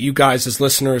way that you guys as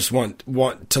listeners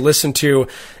want to listen to.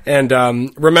 And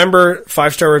remember,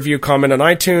 5-star review, comment on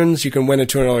iTunes. You can win a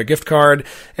 $200 gift card.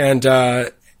 And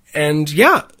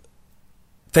yeah.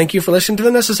 Thank you for listening to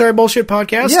the Necessary Bullshit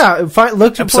Podcast. Yeah,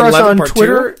 look for us on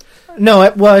Twitter. 2? No,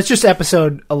 it's just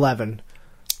episode 11.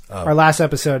 Oh. Our last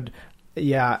episode.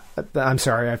 Yeah, I'm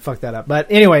sorry, I fucked that up.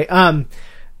 But anyway, find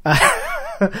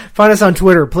us on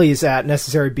Twitter, please, at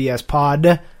Necessary BS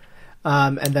Pod.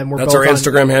 And then that's our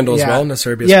Instagram handle as well,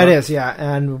 Necessary BS Pod. Yeah, it is. Yeah,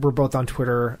 and we're both on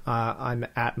Twitter. I'm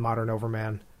at Modern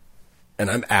Overman. And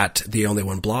I'm at The Only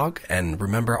One Blog. And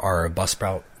remember, our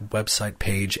Buzzsprout website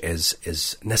page is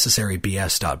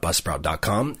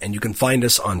necessarybs.buzzsprout.com. And you can find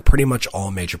us on pretty much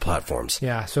all major platforms.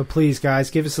 Yeah, so please,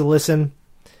 guys, give us a listen.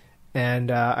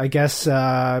 And I guess...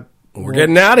 we're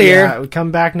getting out of here. Yeah,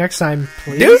 come back next time,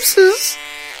 please. Deuces!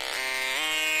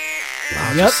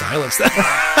 Wow, just silence that.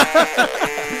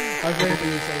 I was waiting for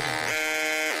you to say something.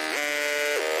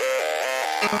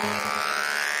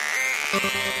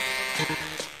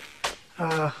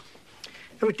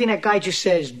 Everything that guy just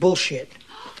said is bullshit.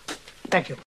 Thank you.